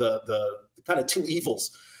 the kind of two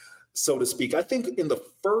evils, so to speak. I think in the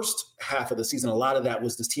first half of the season, a lot of that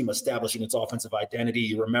was this team establishing its offensive identity.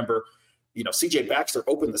 You remember, CJ Baxter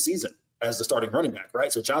opened the season as the starting running back,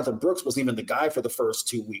 right? So Jonathan Brooks wasn't even the guy for the first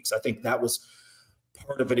 2 weeks. I think that was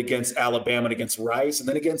part of it against Alabama and against Rice. And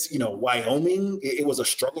then against, Wyoming, it was a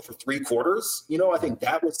struggle for 3 quarters. I think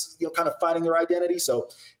that was, kind of finding their identity. So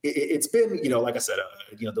it's been, like I said,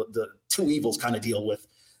 the two evils kind of deal with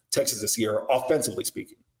Texas this year, offensively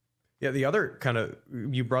speaking. Yeah, the other kind of,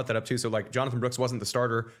 you brought that up too. So like Jonathan Brooks wasn't the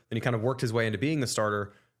starter, then he kind of worked his way into being the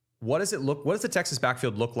starter. What does the Texas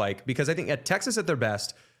backfield look like? Because I think at Texas at their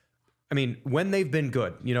best, I mean, when they've been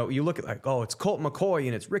good, you look at it's Colt McCoy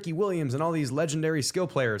and it's Ricky Williams and all these legendary skill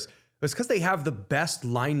players. It's because they have the best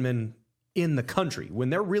linemen in the country. When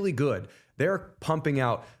they're really good, they're pumping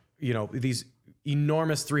out, these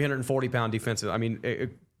enormous 340-pound defensive. I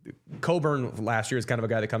mean, Coburn last year is kind of a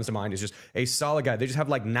guy that comes to mind. Is just a solid guy. They just have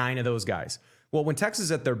like 9 of those guys. Well, when Texas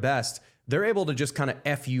is at their best, they're able to just kind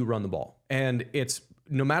of FU run the ball. And it's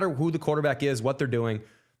no matter who the quarterback is, what they're doing.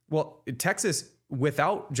 Well, Texas,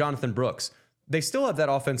 without Jonathan Brooks, they still have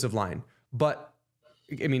that offensive line. But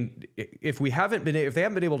I mean, if they haven't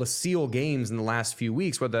been able to seal games in the last few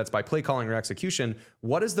weeks, whether that's by play calling or execution,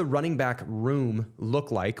 what does the running back room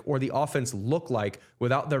look like, or the offense look like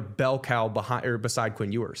without their bell cow beside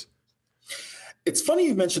Quinn Ewers? It's funny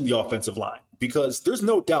you mentioned the offensive line, because there's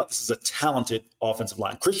no doubt this is a talented offensive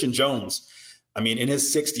line. Christian Jones, I mean, in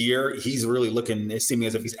his 6th year, he's really seeming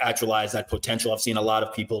as if he's actualized that potential. I've seen a lot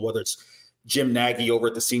of people, whether it's Jim Nagy over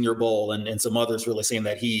at the Senior Bowl and some others, really saying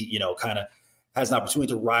that he, kind of has an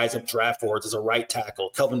opportunity to rise up draft boards as a right tackle.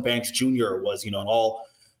 Kelvin Banks Jr. was, an all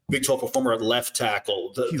Big 12 performer at left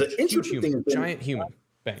tackle. The interesting thing is giant human.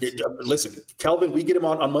 Banks. Listen, Kelvin, we get him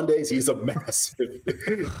on Mondays. He's a massive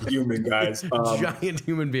human, guys. Giant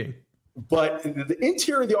human being. But the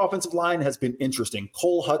interior of the offensive line has been interesting.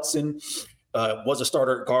 Cole Hudson was a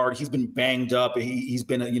starter at guard. He's been banged up. He's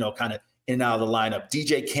been, kind of in and out of the lineup.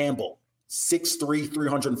 DJ Campbell, 6'3",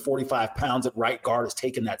 345 pounds at right guard, has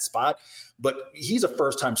taken that spot. But he's a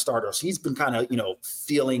first-time starter, so he's been kind of,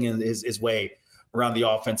 feeling his way around the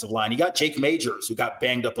offensive line. You got Jake Majors, who got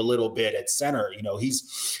banged up a little bit at center.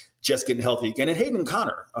 He's just getting healthy again. And Hayden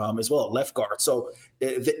Connor as well at left guard. So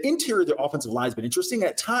the interior of the offensive line has been interesting.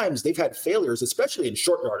 At times, they've had failures, especially in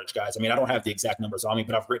short yardage, guys. I mean, I don't have the exact numbers on me,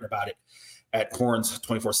 but I've written about it at Horns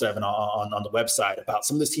 24/7 on the website about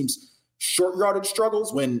some of this team's short yardage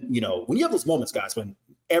struggles when you have those moments, guys, when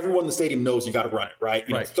everyone in the stadium knows you got to run it, right?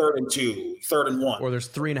 Right. 3rd and 2, 3rd and 1. Or there's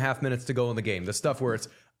 3.5 minutes to go in the game. The stuff where it's,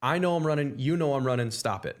 I know I'm running, I'm running,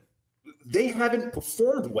 stop it. They haven't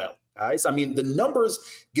performed well, guys. I mean, the numbers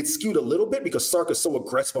get skewed a little bit because Sark is so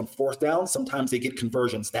aggressive on 4th down. Sometimes they get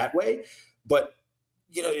conversions that way. But,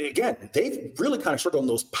 again, they've really kind of struggled on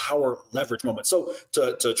those power leverage moments. So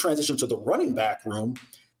to transition to the running back room,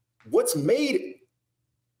 what's made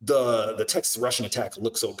the Texas rushing attack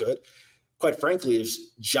look so good, quite frankly,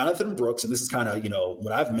 is Jonathan Brooks. And this is kind of,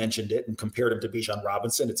 when I've mentioned it and compared him to Bijan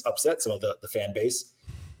Robinson, it's upset some of the fan base.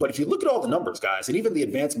 But if you look at all the numbers, guys, and even the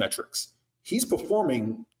advanced metrics, he's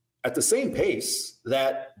performing at the same pace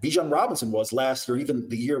that Bijan Robinson was last year, even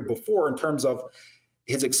the year before, in terms of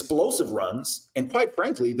his explosive runs and, quite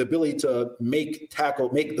frankly, the ability to make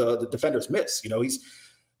the defenders miss. He's,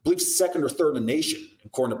 I believe, 2nd or 3rd in the nation,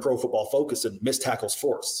 according to Pro Football Focus, in missed tackles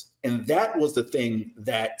forced. And that was the thing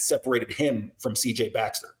that separated him from CJ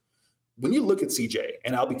Baxter. When you look at CJ,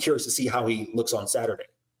 and I'll be curious to see how he looks on Saturday,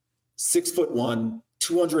 6'1",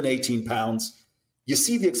 218 pounds, you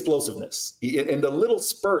see the explosiveness and the little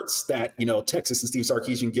spurts that, Texas and Steve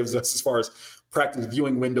Sarkisian gives us as far as practice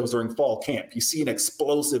viewing windows during fall camp. You see an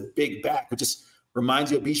explosive big back, which just reminds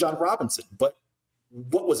you of Bijan Robinson. But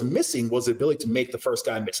what was missing was the ability to make the first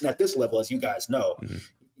guy miss. And at this level, as you guys know,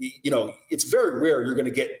 it's very rare you're going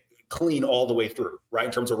to get clean all the way through, right,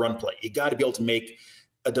 in terms of run play. You got to be able to make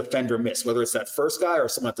a defender miss, whether it's that first guy or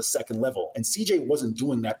someone at the second level. And CJ wasn't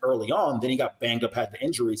doing that early on. Then he got banged up, had the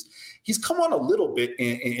injuries. He's come on a little bit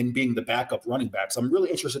in being the backup running back. So I'm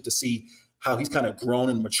really interested to see how he's kind of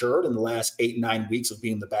grown and matured in the last 8-9 weeks of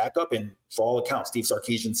being the backup. And for all accounts, Steve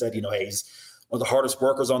Sarkisian said, hey, he's one of the hardest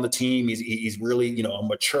workers on the team. He's really, a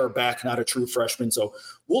mature back, not a true freshman. So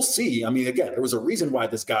we'll see. I mean, again, there was a reason why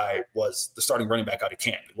this guy was the starting running back out of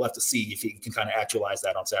camp. We'll have to see if he can kind of actualize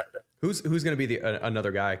that on Saturday. Who's going to be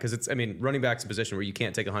another guy? Because running back's a position where you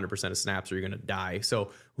can't take 100% of snaps or you're going to die.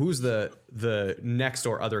 So who's the next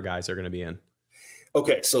or other guys that are going to be in?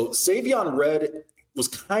 Okay, so Savion Red was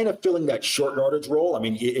kind of filling that short yardage role. I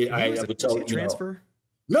mean, I would tell you, transfer.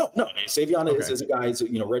 No. Savion is a guy who's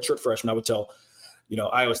redshirt freshman. I would tell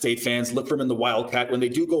Iowa State fans, look for him in the Wildcat. When they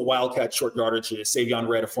do go Wildcat short yardage, Savion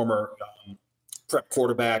Red, a former prep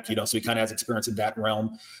quarterback, so he kind of has experience in that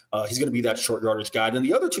realm. He's going to be that short yardage guy. And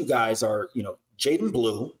the other two guys are Jaden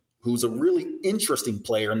Blue, who's a really interesting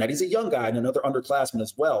player, and that he's a young guy and another underclassman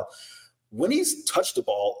as well. When he's touched the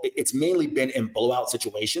ball, it's mainly been in blowout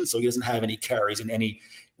situations, so he doesn't have any carries in any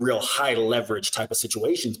real high leverage type of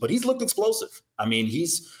situations, but he's looked explosive. I mean,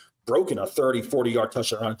 he's broken a 30, 40-yard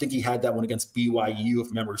touchdown. I think he had that one against BYU,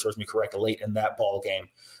 if memory serves me correct, late in that ball game.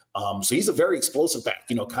 So he's a very explosive back,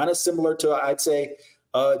 kind of similar to, I'd say,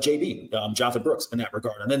 JB, Jonathan Brooks in that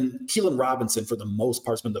regard. And then Keelan Robinson, for the most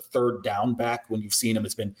part, has been the third down back. When you've seen him,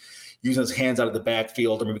 it's been using his hands out of the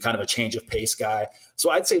backfield or maybe kind of a change of pace guy. So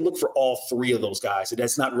I'd say look for all three of those guys.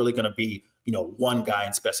 That's not really going to be, one guy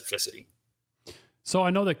in specificity. So I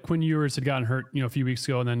know that Quinn Ewers had gotten hurt, a few weeks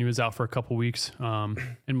ago, and then he was out for a couple weeks. And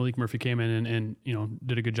Malik Murphy came in and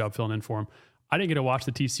did a good job filling in for him. I didn't get to watch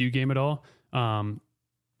the TCU game at all.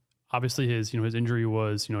 Obviously his injury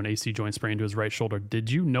was, an AC joint sprain to his right shoulder. Did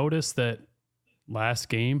you notice that last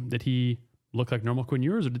game that he looked like normal Quinn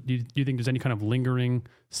Ewers, or do you think there's any kind of lingering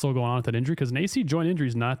still going on with that injury? Because an AC joint injury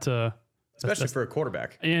is not, especially for a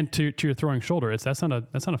quarterback, and to your throwing shoulder, that's not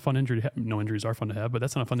a fun injury to have. No injuries are fun to have, but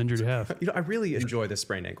that's not a fun injury to have. I really enjoy this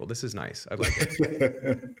sprained ankle. This is nice. I like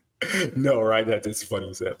it. No, right? That's funny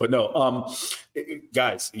you said, but no,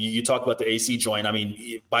 guys, you talk about the AC joint. I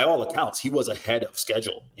mean, by all accounts, he was ahead of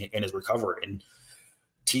schedule in his recovery. And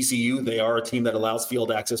TCU, they are a team that allows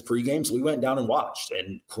field access pregame. So we went down and watched,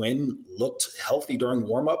 and Quinn looked healthy during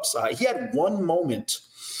warmups. He had one moment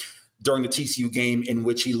during the TCU game in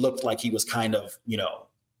which he looked like he was kind of,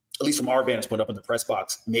 at least from our vantage point up in the press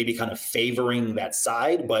box, maybe kind of favoring that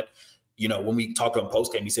side. But when we talked to him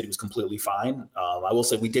post-game, he said he was completely fine. I will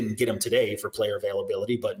say we didn't get him today for player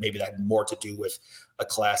availability, but maybe that had more to do with a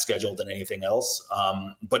class schedule than anything else.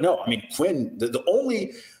 But no, I mean, Quinn, the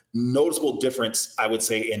only noticeable difference, I would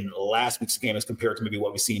say, in last week's game as compared to maybe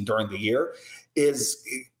what we've seen during the year is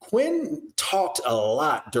Quinn talked a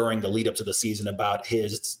lot during the lead up to the season about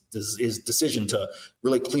his decision to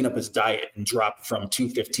really clean up his diet and drop from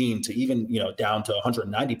 215 to even, down to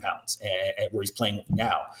 190 pounds where he's playing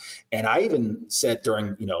now. And I even said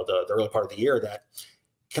during, the early part of the year that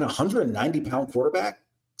can a 190 pound quarterback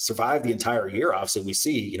survive the entire year? Obviously we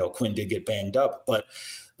see, Quinn did get banged up, but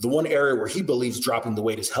the one area where he believes dropping the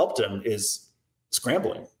weight has helped him is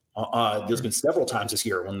scrambling. There's been several times this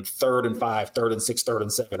year when 3rd and 5, 3rd and 6, 3rd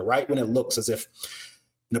and 7, right when it looks as if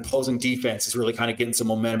an opposing defense is really kind of getting some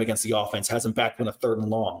momentum against the offense, hasn't backed when a 3rd and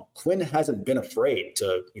long. Quinn hasn't been afraid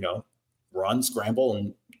to, run, scramble,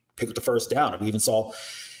 and pick up the first down. And we even saw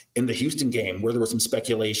in the Houston game where there was some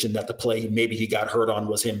speculation that the play maybe he got hurt on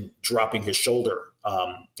was him dropping his shoulder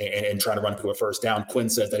and trying to run to a first down. Quinn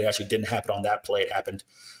says that it actually didn't happen on that play. It happened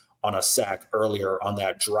on a sack earlier on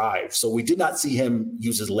that drive. So we did not see him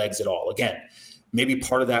use his legs at all. Again, maybe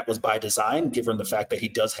part of that was by design, given the fact that he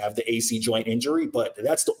does have the AC joint injury, but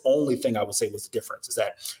that's the only thing I would say was the difference, is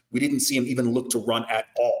that we didn't see him even look to run at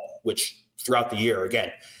all, which throughout the year,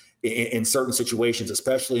 again, in certain situations,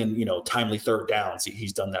 especially in, timely 3rd downs,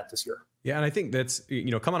 he's done that this year. Yeah. And I think that's,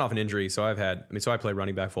 coming off an injury. So I play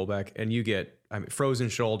running back, fullback, and you get, frozen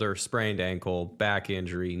shoulder, sprained ankle, back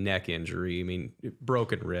injury, neck injury,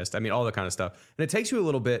 broken wrist, all the kind of stuff. And it takes you a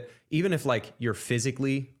little bit, even if you're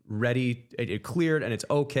physically ready, it cleared and it's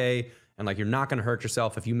okay. And you're not going to hurt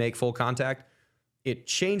yourself if you make full contact, it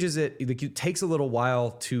changes it. It takes a little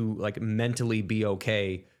while to mentally be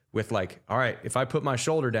okay with all right, if I put my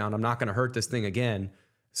shoulder down, I'm not going to hurt this thing again.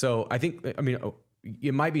 So I think,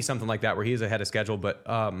 it might be something like that where he is ahead of schedule, but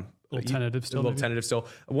a little tentative still.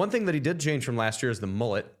 One thing that he did change from last year is the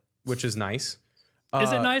mullet, which is nice.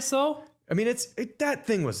 Is it nice though? That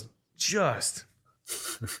thing was just.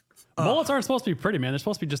 Mullets aren't supposed to be pretty, man. They're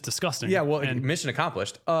supposed to be just disgusting. Yeah, well, mission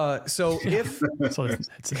accomplished. So so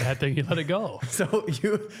it's a bad thing you let it go. So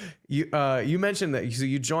you mentioned that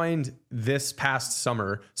you joined this past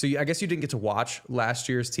summer. So I guess you didn't get to watch last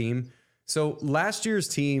year's team. So last year's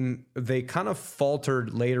team, they kind of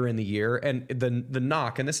faltered later in the year, and the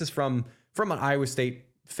knock, and this is from an Iowa State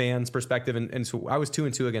fan's perspective, and so I was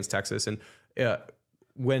 2-2 against Texas, and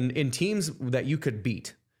when in teams that you could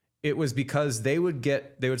beat, it was because they would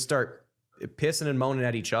start pissing and moaning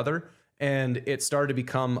at each other. And it started to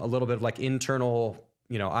become a little bit of like internal,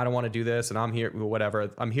 I don't want to do this and I'm here,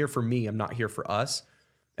 whatever. I'm here for me. I'm not here for us.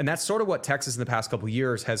 And that's sort of what Texas in the past couple of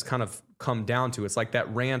years has kind of come down to. It's like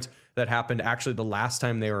that rant that happened actually the last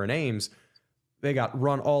time they were in Ames. They got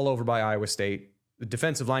run all over by Iowa State. The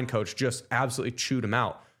defensive line coach just absolutely chewed them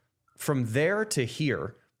out. From there to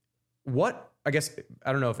here, I guess,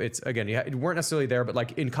 I don't know if it's, again, you weren't necessarily there, but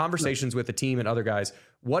like in conversations with the team and other guys,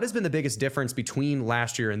 what has been the biggest difference between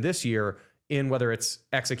last year and this year in whether it's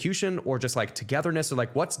execution or just like togetherness, or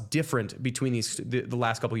like what's different between the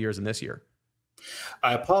last couple of years and this year?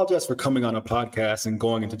 I apologize for coming on a podcast and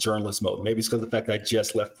going into journalist mode. Maybe it's because of the fact that I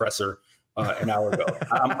just left Presser an hour ago.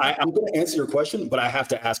 I'm going to answer your question, but I have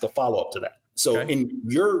to ask a follow-up to that. So in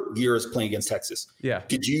your years playing against Texas,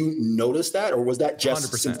 did you notice that, or was that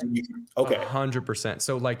just 100%? Okay. 100%.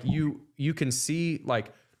 So like you can see,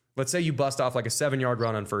 like, let's say you bust off like a 7-yard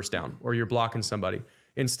run on first down, or you're blocking somebody.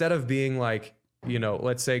 Instead of being like,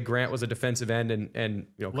 let's say Grant was a defensive end and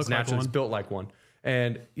because naturally built like one.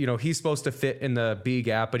 And, he's supposed to fit in the B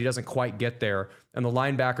gap, but he doesn't quite get there. And the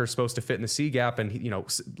linebacker is supposed to fit in the C gap, and,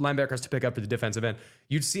 linebackers to pick up to the defensive end.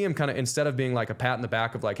 You'd see him kind of, instead of being like a pat in the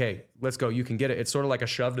back of like, hey, let's go, you can get it. It's sort of like a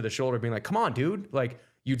shove to the shoulder, being like, come on, dude. Like,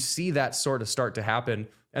 you'd see that sort of start to happen.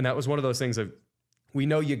 And that was one of those things of, we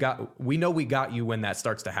know we got you when that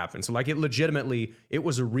starts to happen. So like it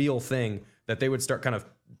was a real thing that they would start kind of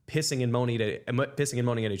pissing and moaning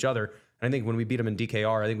at each other. And I think when we beat them in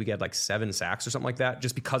DKR, I think we had like 7 sacks or something like that,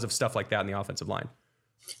 just because of stuff like that in the offensive line.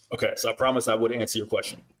 Okay, so I promise I would answer your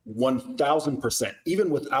question 1,000%,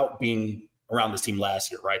 even without being around this team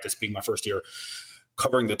last year, right? This being my first year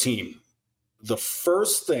covering the team. The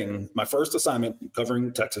first thing, my first assignment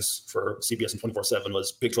covering Texas for CBS and 24/7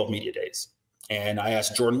 was Big 12 Media Days. And I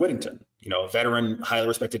asked Jordan Whittington, a veteran, highly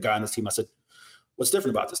respected guy on this team. I said, what's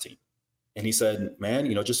different about this team? And he said, man,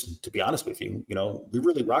 just to be honest with you, we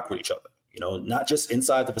really rock with each other, not just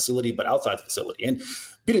inside the facility, but outside the facility. And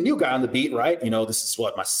being a new guy on the beat, right? This is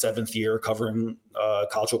my 7th year covering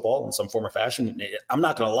college football in some form or fashion. I'm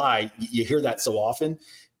not going to lie. You hear that so often,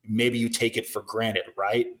 maybe you take it for granted,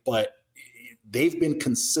 right? But they've been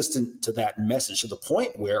consistent to that message to the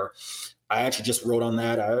point where I actually just wrote on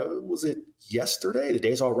that. Was it yesterday? The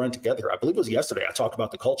days all run together. I believe it was yesterday. I talked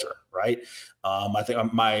about the culture, right? I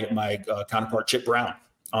think my counterpart Chip Brown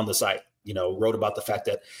on the site, wrote about the fact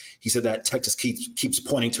that he said that Texas keeps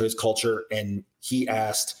pointing to his culture, and he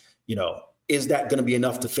asked, is that going to be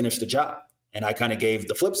enough to finish the job? And I kind of gave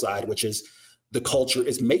the flip side, which is the culture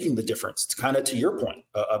is making the difference. Kind of to your point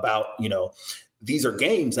about, these are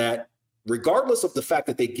games that, regardless of the fact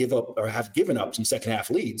that they give up or have given up some second half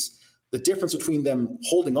leads, the difference between them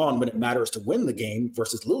holding on when it matters to win the game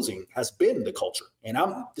versus losing has been the culture. And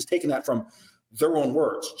I'm just taking that from their own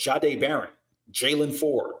words. Jahdae Barron, Jalen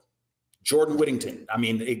Ford, Jordan Whittington. I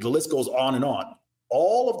mean, the list goes on and on.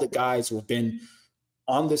 All of the guys who have been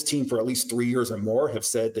on this team for at least 3 years or more have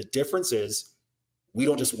said the difference is we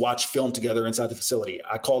don't just watch film together inside the facility.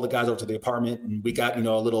 I call the guys over to the apartment, and we got,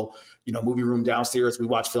 a little, movie room downstairs. We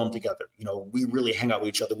watch film together. We really hang out with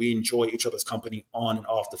each other. We enjoy each other's company on and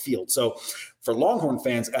off the field. So for Longhorn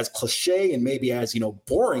fans, as cliche and maybe as,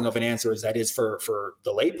 boring of an answer as that is for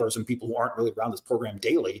the layperson, people who aren't really around this program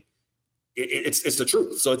daily, it's the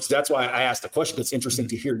truth. So that's why I asked the question. It's interesting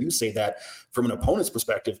to hear you say that from an opponent's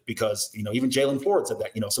perspective, because, even Jalen Ford said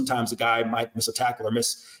that, sometimes a guy might miss a tackle or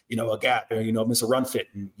miss, a gap or, miss a run fit.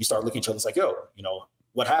 And you start looking at each other, it's like, yo,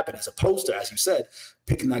 what happened? As opposed to, as you said,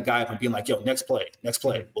 picking that guy up and being like, yo, next play,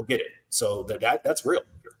 we'll get it. So that's real.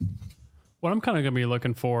 What I'm kind of going to be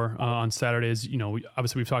looking for on Saturday is,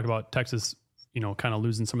 obviously we've talked about Texas, kind of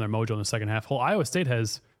losing some of their mojo in the second half. Well, Iowa State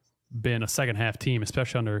has been a second half team,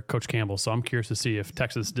 especially under Coach Campbell. So I'm curious to see if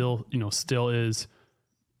Texas still is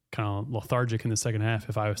kind of lethargic in the second half,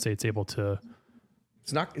 if Iowa State's able to.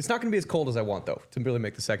 It's not going to be as cold as I want, though, to really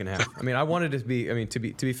make the second half. I mean, I wanted it to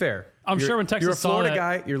be, to be fair. I'm sure when Texas you're a Florida saw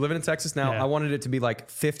guy, you're living in Texas now. Yeah. I wanted it to be like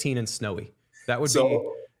 15 and snowy. That would be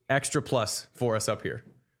extra plus for us up here.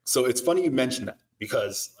 So it's funny you mentioned that,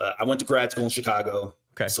 because I went to grad school in Chicago.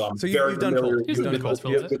 Okay. So I'm very familiar with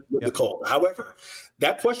the cold. However,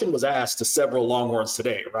 that question was asked to several Longhorns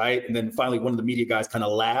today, right? And then finally one of the media guys kind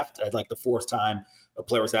of laughed at like the 4th time a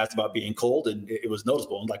player was asked about being cold, and it was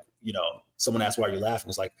noticeable. And like, someone asked why you're laughing. It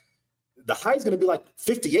was like, the high is going to be like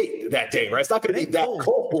 58 that day, right? It's not going to be that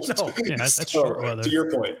cold. No. Yeah, that's short weather. To your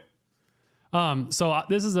point. So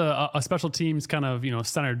this is a special teams kind of,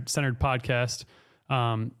 centered podcast.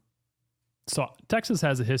 So Texas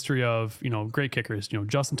has a history of, great kickers.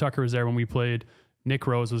 Justin Tucker was there when we played. Nick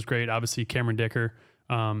Rose was great. Obviously, Cameron Dicker.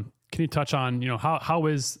 Can you touch on, how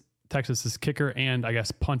is Texas's kicker and I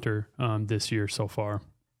guess punter this year so far?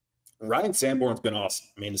 Ryan Sanborn's been awesome.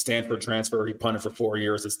 I mean, the Stanford transfer, he punted for 4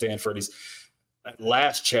 years at Stanford. He's at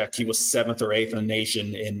last check, he was 7th or 8th in the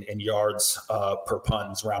nation in yards per punt.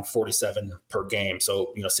 It's around 47 per game.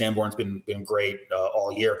 So, Sanborn's been great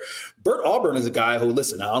all year. Bert Auburn is a guy who,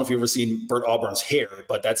 listen, I don't know if you've ever seen Bert Auburn's hair,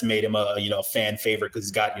 but that's made him a fan favorite because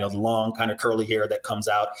he's got, the long kind of curly hair that comes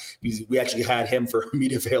out. We actually had him for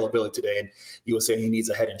media availability today, and he was saying he needs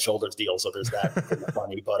a Head and Shoulders deal. So there's that.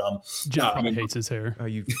 Funny, but Jeff hates his hair.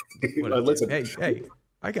 Listen, hey,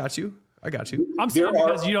 I got you. I'm saying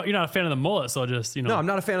because you're not a fan of the mullet, so just No, I'm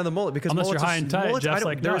not a fan of the mullet because unless you're high and tight, Jeff's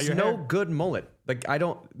like, there's no hair. good mullet. Like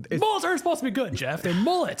Mullets aren't supposed to be good, Jeff. They're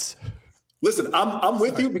mullets. Listen, I'm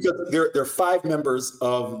with you because there are 5 members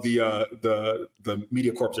of the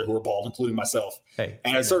media corps who are bald, including myself. Hey,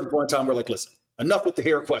 and at a certain point in time, we're like, listen, enough with the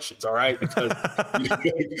hair questions, all right? Because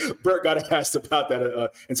Bert got asked about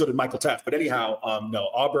that, and so did Michael Taft. But anyhow, no,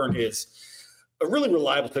 Auburn is a really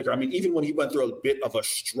reliable kicker. I mean, even when he went through a bit of a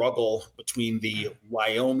struggle between the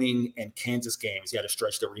Wyoming and Kansas games, he had a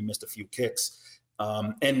stretch there where he missed a few kicks.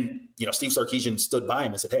 And Steve Sarkisian stood by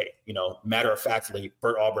him and said, hey, matter of factly,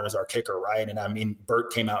 Bert Auburn is our kicker, right? And I mean,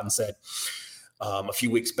 Bert came out and said a few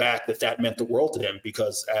weeks back that meant the world to him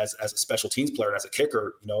because as a special teams player and as a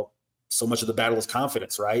kicker, so much of the battle is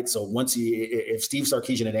confidence, right? So if Steve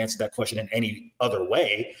Sarkisian had answered that question in any other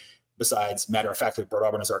way, besides matter of factly, Bert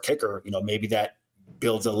Auburn is our kicker, maybe that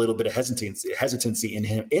builds a little bit of hesitancy in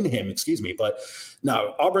him, excuse me. But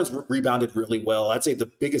no, Auburn's rebounded really well. I'd say the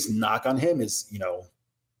biggest knock on him is,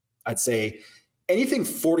 I'd say anything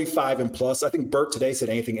 45 and plus. I think Bert today said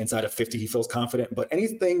anything inside of 50, he feels confident, but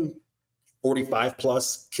anything 45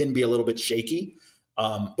 plus can be a little bit shaky.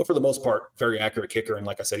 But for the most part, very accurate kicker. And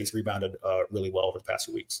like I said, he's rebounded really well over the past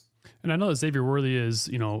few weeks. And I know that Xavier Worthy is,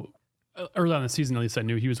 early on in the season, at least I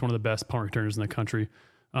knew he was one of the best punt returners in the country.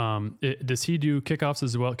 Does he do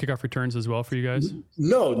kickoff returns as well for you guys?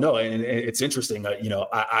 No. And it's interesting.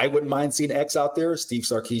 I wouldn't mind seeing X out there. Steve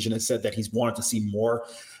Sarkisian has said that he's wanted to see more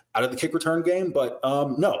out of the kick return game, but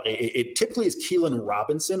no, it typically is Keelan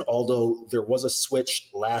Robinson, although there was a switch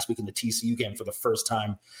last week in the TCU game for the first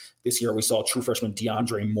time this year. We saw true freshman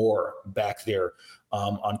DeAndre Moore back there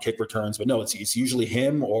on kick returns, but no, it's usually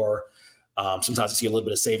him or sometimes you see a little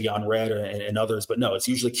bit of Savion Red and others, but no, it's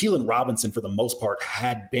usually Keelan Robinson for the most part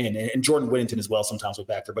had been, and Jordan Whittington as well sometimes was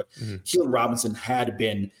back there, but Keelan Robinson had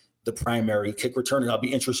been the primary kick return. And I'll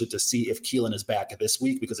be interested to see if Keelan is back this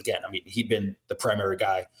week because, again, I mean, he'd been the primary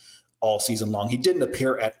guy all season long. He didn't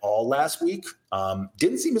appear at all last week.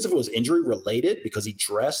 Didn't seem as if it was injury related because he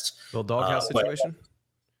dressed. Little doghouse situation?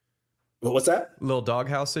 What's that? Little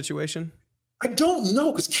doghouse situation? I don't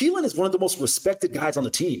know because Keelan is one of the most respected guys on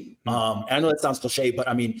the team. And I know that sounds cliche, but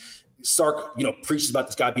I mean, Sark, preaches about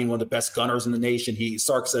this guy being one of the best gunners in the nation.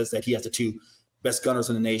 Sark says that he has the 2 best gunners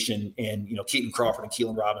in the nation and, Keaton Crawford and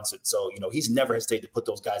Keelan Robinson. So, he's never hesitated to put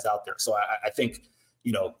those guys out there. So I think,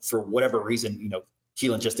 for whatever reason,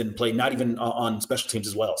 Keelan just didn't play, not even on special teams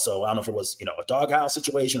as well. So I don't know if it was, a doghouse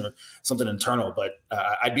situation or something internal, but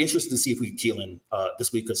I'd be interested to see if we can Keelan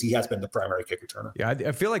this week because he has been the primary kick returner. Yeah,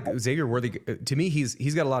 I feel like Xavier Worthy, to me,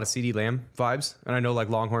 he's got a lot of CeeDee Lamb vibes. And I know like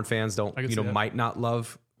Longhorn fans might not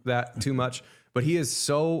love that too much, but he is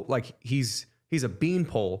so like, he's a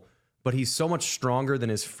beanpole, but he's so much stronger than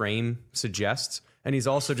his frame suggests. And he's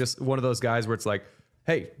also just one of those guys where it's like,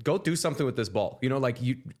 hey, go do something with this ball.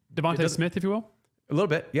 Devontae Smith, if you will. A little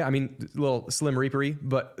bit. Yeah. I mean, a little Slim Reapery,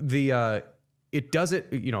 but it doesn't,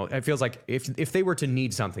 it feels like if they were to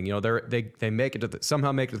need something, they make it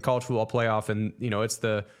somehow make it to the college football playoff and,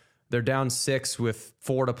 they're down 6 with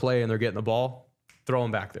 4 to play and they're getting the ball, throw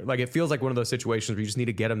him back there. Like, it feels like one of those situations where you just need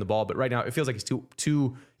to get him the ball. But right now it feels like he's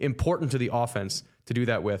too important to the offense to do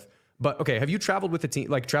that with. But okay. Have you traveled with the team,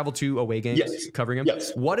 like traveled to away games covering him?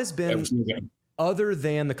 Yes. What has been other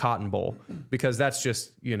than the Cotton Bowl? Because that's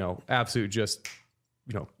just, absolute just,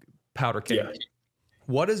 powder keg. Yeah.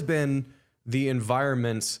 What has been the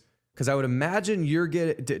environment? Because I would imagine you're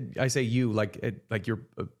getting, I say you, like you're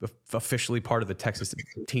officially part of the Texas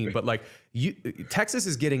team, but like Texas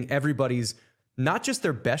is getting everybody's, not just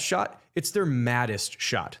their best shot, it's their maddest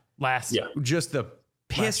shot. Just the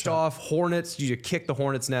pissed off Hornets, you kick the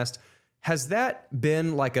Hornets nest. Has that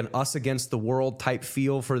been like an us against the world type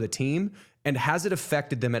feel for the team? And has it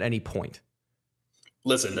affected them at any point?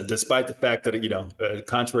 Listen, despite the fact that,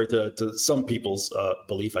 contrary to some people's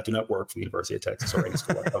belief, I do not work for the University of Texas or any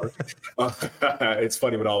school I cover. It's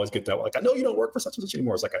funny when I always get that. Like, I know you don't work for such and such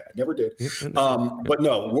anymore. It's like, I never did. But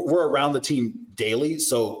no, we're around the team daily.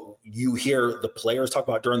 So you hear the players talk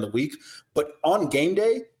about during the week, but on game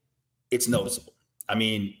day, it's noticeable. I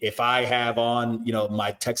mean, if I have on,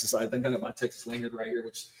 my Texas, I think I got my Texas lanyard right here,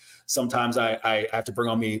 which sometimes I have to bring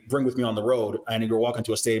with me on the road. I need to walk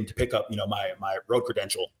into a stadium to pick up, my road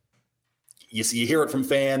credential. You hear it from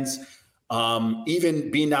fans.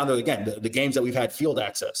 Even being down there again, the games that we've had field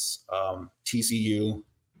access, TCU,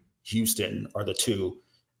 Houston are the two.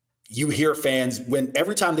 You hear fans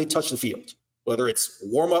every time they touch the field, whether it's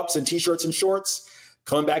warm-ups and T-shirts and shorts,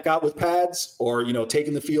 coming back out with pads, or,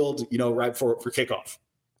 taking the field, right for kickoff.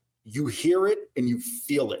 You hear it and you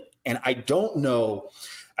feel it. And I don't know,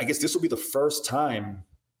 I guess this will be the first time.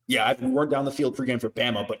 Yeah, we weren't down the field pregame for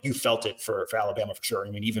Bama, but you felt it for Alabama for sure. I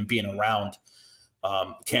mean, even being around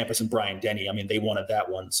campus and Bryant-Denny, I mean, they wanted that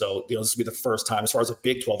one. So, this will be the first time as far as a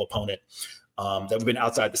Big 12 opponent that we've been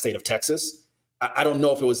outside the state of Texas. I don't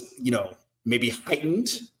know if it was, maybe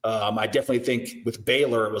heightened. I definitely think with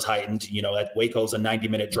Baylor, it was heightened, at Waco's a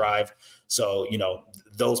 90-minute drive. So,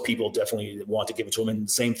 those people definitely want to give it to them. And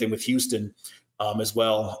same thing with Houston as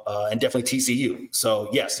well. And definitely TCU. So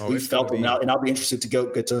yes, we felt it now, and I'll be interested to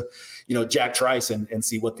get to, Jack Trice and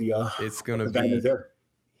see what it's going to be there.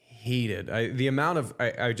 Heated. The amount of,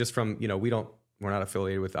 I just from, we're not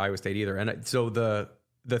affiliated with Iowa State either. And so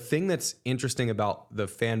the thing that's interesting about the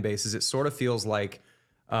fan base is it sort of feels like,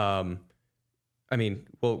 I mean,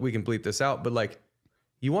 well, we can bleep this out, but like,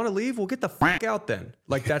 you want to leave? We'll get the fuck out then.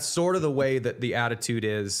 Like, that's sort of the way that the attitude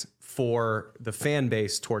is for the fan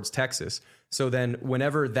base towards Texas. So then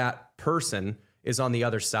whenever that person is on the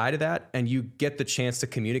other side of that and you get the chance to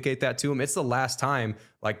communicate that to them, it's the last time.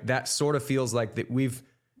 Like, that sort of feels like that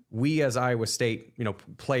we as Iowa State,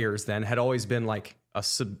 players then had always been like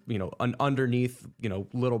an underneath,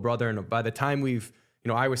 little brother. And by the time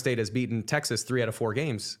Iowa State has beaten Texas 3 out of 4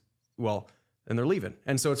 games, well, and they're leaving.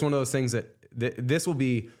 And so it's one of those things that this will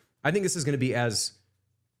be, I think this is going to be as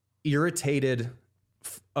irritated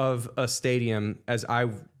of a stadium as I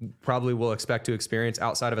probably will expect to experience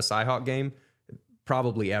outside of a Cyhawk game,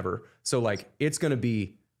 probably ever. So like, it's going to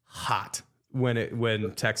be hot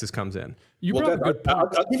when Texas comes in. I'll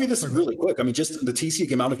give you this really quick. I mean, just the TCU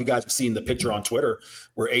game. I don't know if you guys have seen the picture on Twitter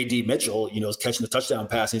where AD Mitchell, is catching the touchdown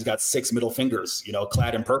pass and he's got 6 middle fingers,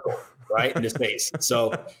 clad in purple, right in his face.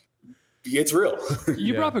 So it's real.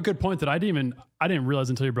 You brought up a good point that I didn't realize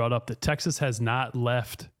until you brought up that Texas has not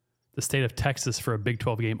left the state of Texas for a Big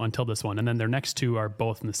 12 game until this one. And then their next 2 are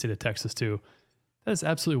both in the state of Texas too. That is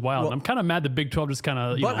absolutely wild. Well, I'm kind of mad the Big 12 just kind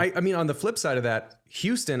of, I mean, on the flip side of that,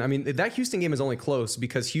 Houston, I mean, that Houston game is only close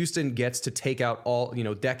because Houston gets to take out all,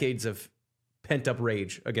 decades of pent up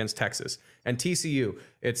rage against Texas. And TCU,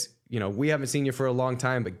 it's, we haven't seen you for a long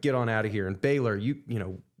time, but get on out of here. And Baylor,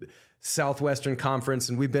 Southwestern Conference,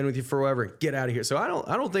 and we've been with you forever. Get out of here. So I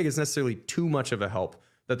don't think it's necessarily too much of a help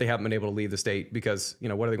that they haven't been able to leave the state because,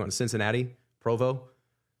 what are they going to Cincinnati, Provo,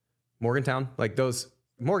 Morgantown? Like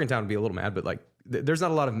Morgantown would be a little mad, but like there's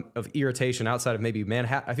not a lot of irritation outside of maybe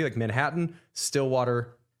Manhattan. I feel like Manhattan,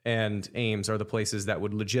 Stillwater, and Ames are the places that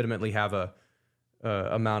would legitimately have a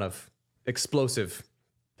amount of explosive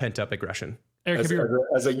pent up aggression. Eric,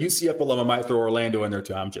 as a UCF alum, I might throw Orlando in there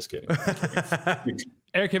too. I'm just kidding.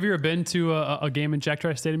 Eric, have you ever been to a game in Jack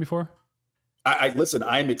Trice Stadium before? I listen.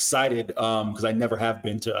 I'm excited because I never have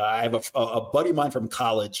been to. I have a buddy of mine from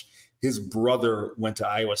college. His brother went to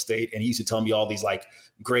Iowa State, and he used to tell me all these like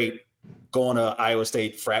great going to Iowa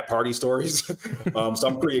State frat party stories. So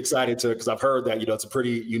I'm pretty excited because I've heard that it's a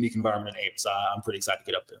pretty unique environment in Ames. So I'm pretty excited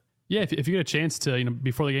to get up there. Yeah, if you get a chance to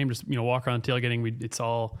before the game, just walk around tailgating. It's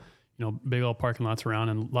all big old parking lots around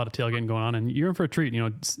and a lot of tailgating going on, and you're in for a treat.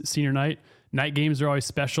 Senior night games are always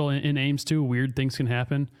special in Ames too. Weird things can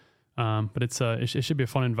happen. But it should be a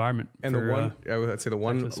fun environment. And I would say the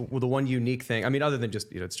one unique thing, I mean, other than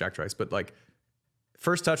just, it's Jack Trice, but like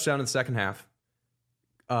first touchdown in the second half,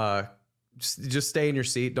 just stay in your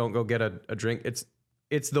seat. Don't go get a drink.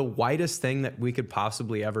 It's the whitest thing that we could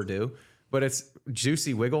possibly ever do, but it's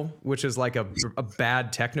Juicy Wiggle, which is like a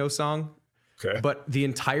bad techno song. Okay. But the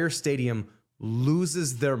entire stadium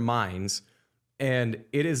loses their minds. And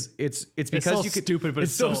it's because so stupid, but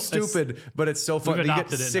it's so stupid, but it's so fun. You get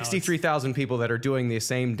 63,000 people that are doing the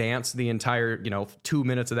same dance the entire 2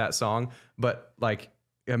 minutes of that song. But like,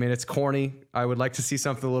 I mean, it's corny. I would like to see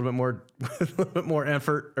something a little bit more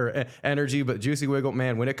effort or energy. But Juicy Wiggle,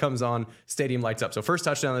 man, when it comes on, stadium lights up. So first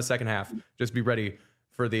touchdown in the second half. Just be ready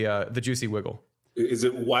for the Juicy Wiggle. Is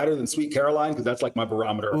it wider than Sweet Caroline? Because that's like my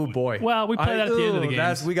barometer. Oh boy. Well, we play that at the end of the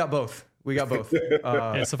game. We got both.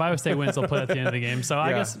 Yeah, so if Iowa State wins, they'll play at the end of the game. So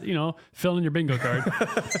I guess, fill in your bingo card.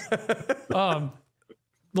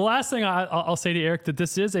 The last thing I'll say to Eric, that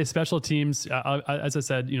this is a special teams, as I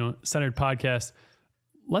said, centered podcast.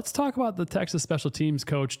 Let's talk about the Texas special teams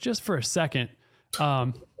coach just for a second.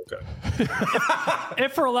 Okay.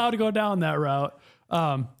 If we're allowed to go down that route.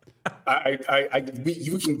 You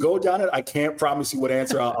can go down it. I can't promise you what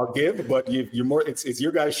answer I'll give, but you're more. It's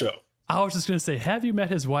your guys' show. I was just going to say, have you met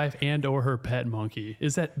his wife and or her pet monkey?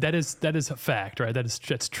 That is a fact, right?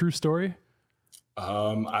 That's true story.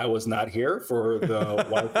 I was not here for the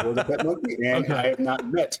wife or the pet monkey, and okay. I have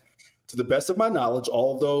not met, to the best of my knowledge,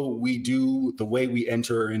 although we do the way we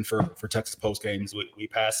enter in for Texas post games, we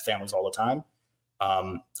pass families all the time.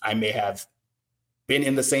 I may have been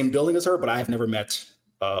in the same building as her, but I have never met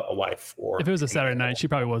a wife. Or if it was a Saturday night, she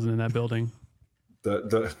probably wasn't in that building.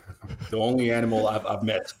 The only animal I've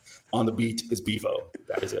met on the beat is Bevo.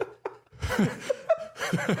 That is it.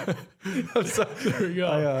 There we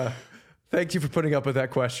go. Thank you for putting up with that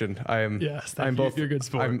question. Yes, thank you. You're a good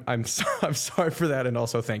sport. I'm sorry for that, and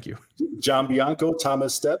also thank you, John Bianco,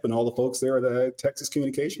 Thomas Stepp, and all the folks there at the Texas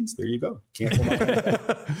Communications. There you go. Cancel my.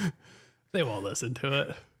 They won't listen to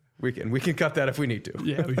it. We can cut that if we need to.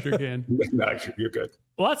 Yeah, we sure can. No, you're good.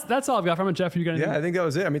 Well, that's all I've got from it, Jeff. You got anything? Yeah, I think that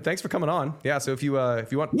was it. I mean, thanks for coming on. Yeah, so if you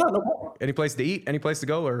want any place to eat, any place to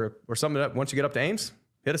go, or something that once you get up to Ames,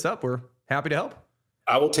 hit us up. We're happy to help.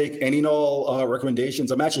 I will take any and all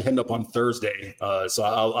recommendations. I'm actually heading up on Thursday, so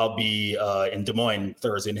I'll be in Des Moines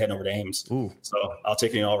Thursday and heading over to Ames. Ooh. So I'll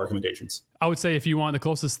take any and all recommendations. I would say if you want the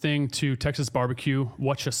closest thing to Texas barbecue,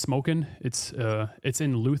 what's ya smoking? It's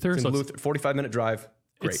in Luther. It's in Luther, 45-minute drive.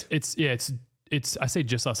 Great. It's I say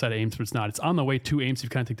just outside of Ames, but it's not. It's on the way to Ames. You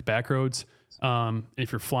kind of take the back roads.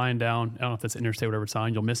 If you're flying down, I don't know if that's interstate, whatever it's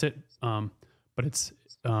on, you'll miss it. But it's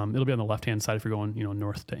it'll be on the left-hand side if you're going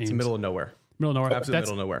north to Ames. It's the middle of nowhere. Middle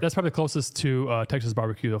of nowhere. That's probably closest to Texas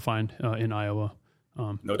barbecue they'll find in Iowa.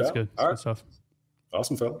 No doubt. Good. All right. Good stuff.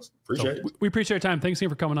 Awesome, fellas. Appreciate it. We appreciate your time. Thanks again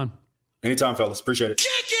for coming on. Anytime, fellas. Appreciate it.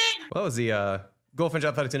 Well, that was the Goldfinch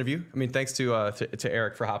Athletics interview. I mean, thanks to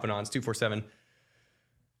Eric for hopping on. It's 247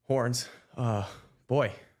 Horns.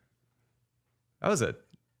 Boy, that was it.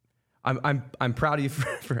 I'm proud of you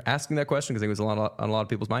for asking that question because it was on a lot of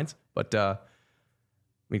people's minds. But I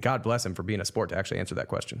mean, God bless him for being a sport to actually answer that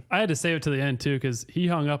question. I had to save it to the end too because he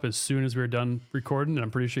hung up as soon as we were done recording, and I'm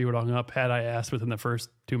pretty sure he would have hung up had I asked within the first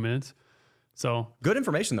 2 minutes. So good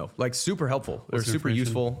information though, like super helpful. They're super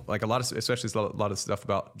useful. Like especially a lot of stuff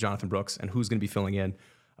about Jonathan Brooks and who's going to be filling in.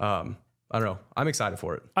 I don't know. I'm excited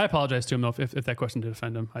for it. I apologize to him though if that question did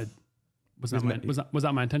offend him. Was not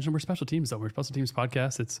my intention. We're special teams though. We're a special teams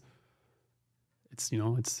podcast. It's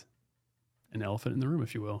an elephant in the room,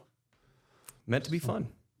 if you will. Meant to be fun.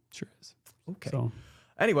 Sure is. Okay. So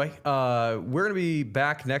anyway, we're going to be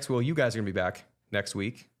back next. Well, you guys are going to be back next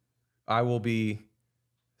week. I will be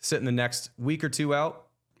sitting the next week or two out.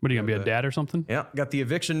 What are you going to be, a dad or something? Yeah. Got the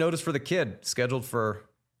eviction notice for the kid scheduled for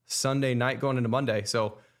Sunday night going into Monday.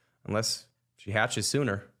 So unless she hatches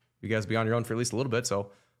sooner, you guys will be on your own for at least a little bit.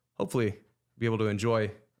 So hopefully be able to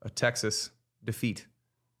enjoy a Texas defeat.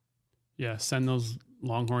 Yeah. Send those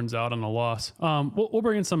Longhorns out on a loss. We'll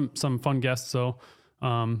bring in some fun guests. So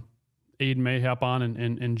Aiden may hop on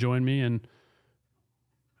and join me, and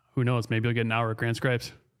who knows, maybe I'll get an hour at Grand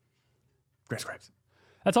Scripes. Grand Scripes.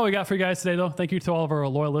 That's all we got for you guys today, though. Thank you to all of our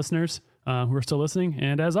loyal listeners who are still listening.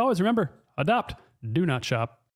 And as always, remember, adopt, do not shop.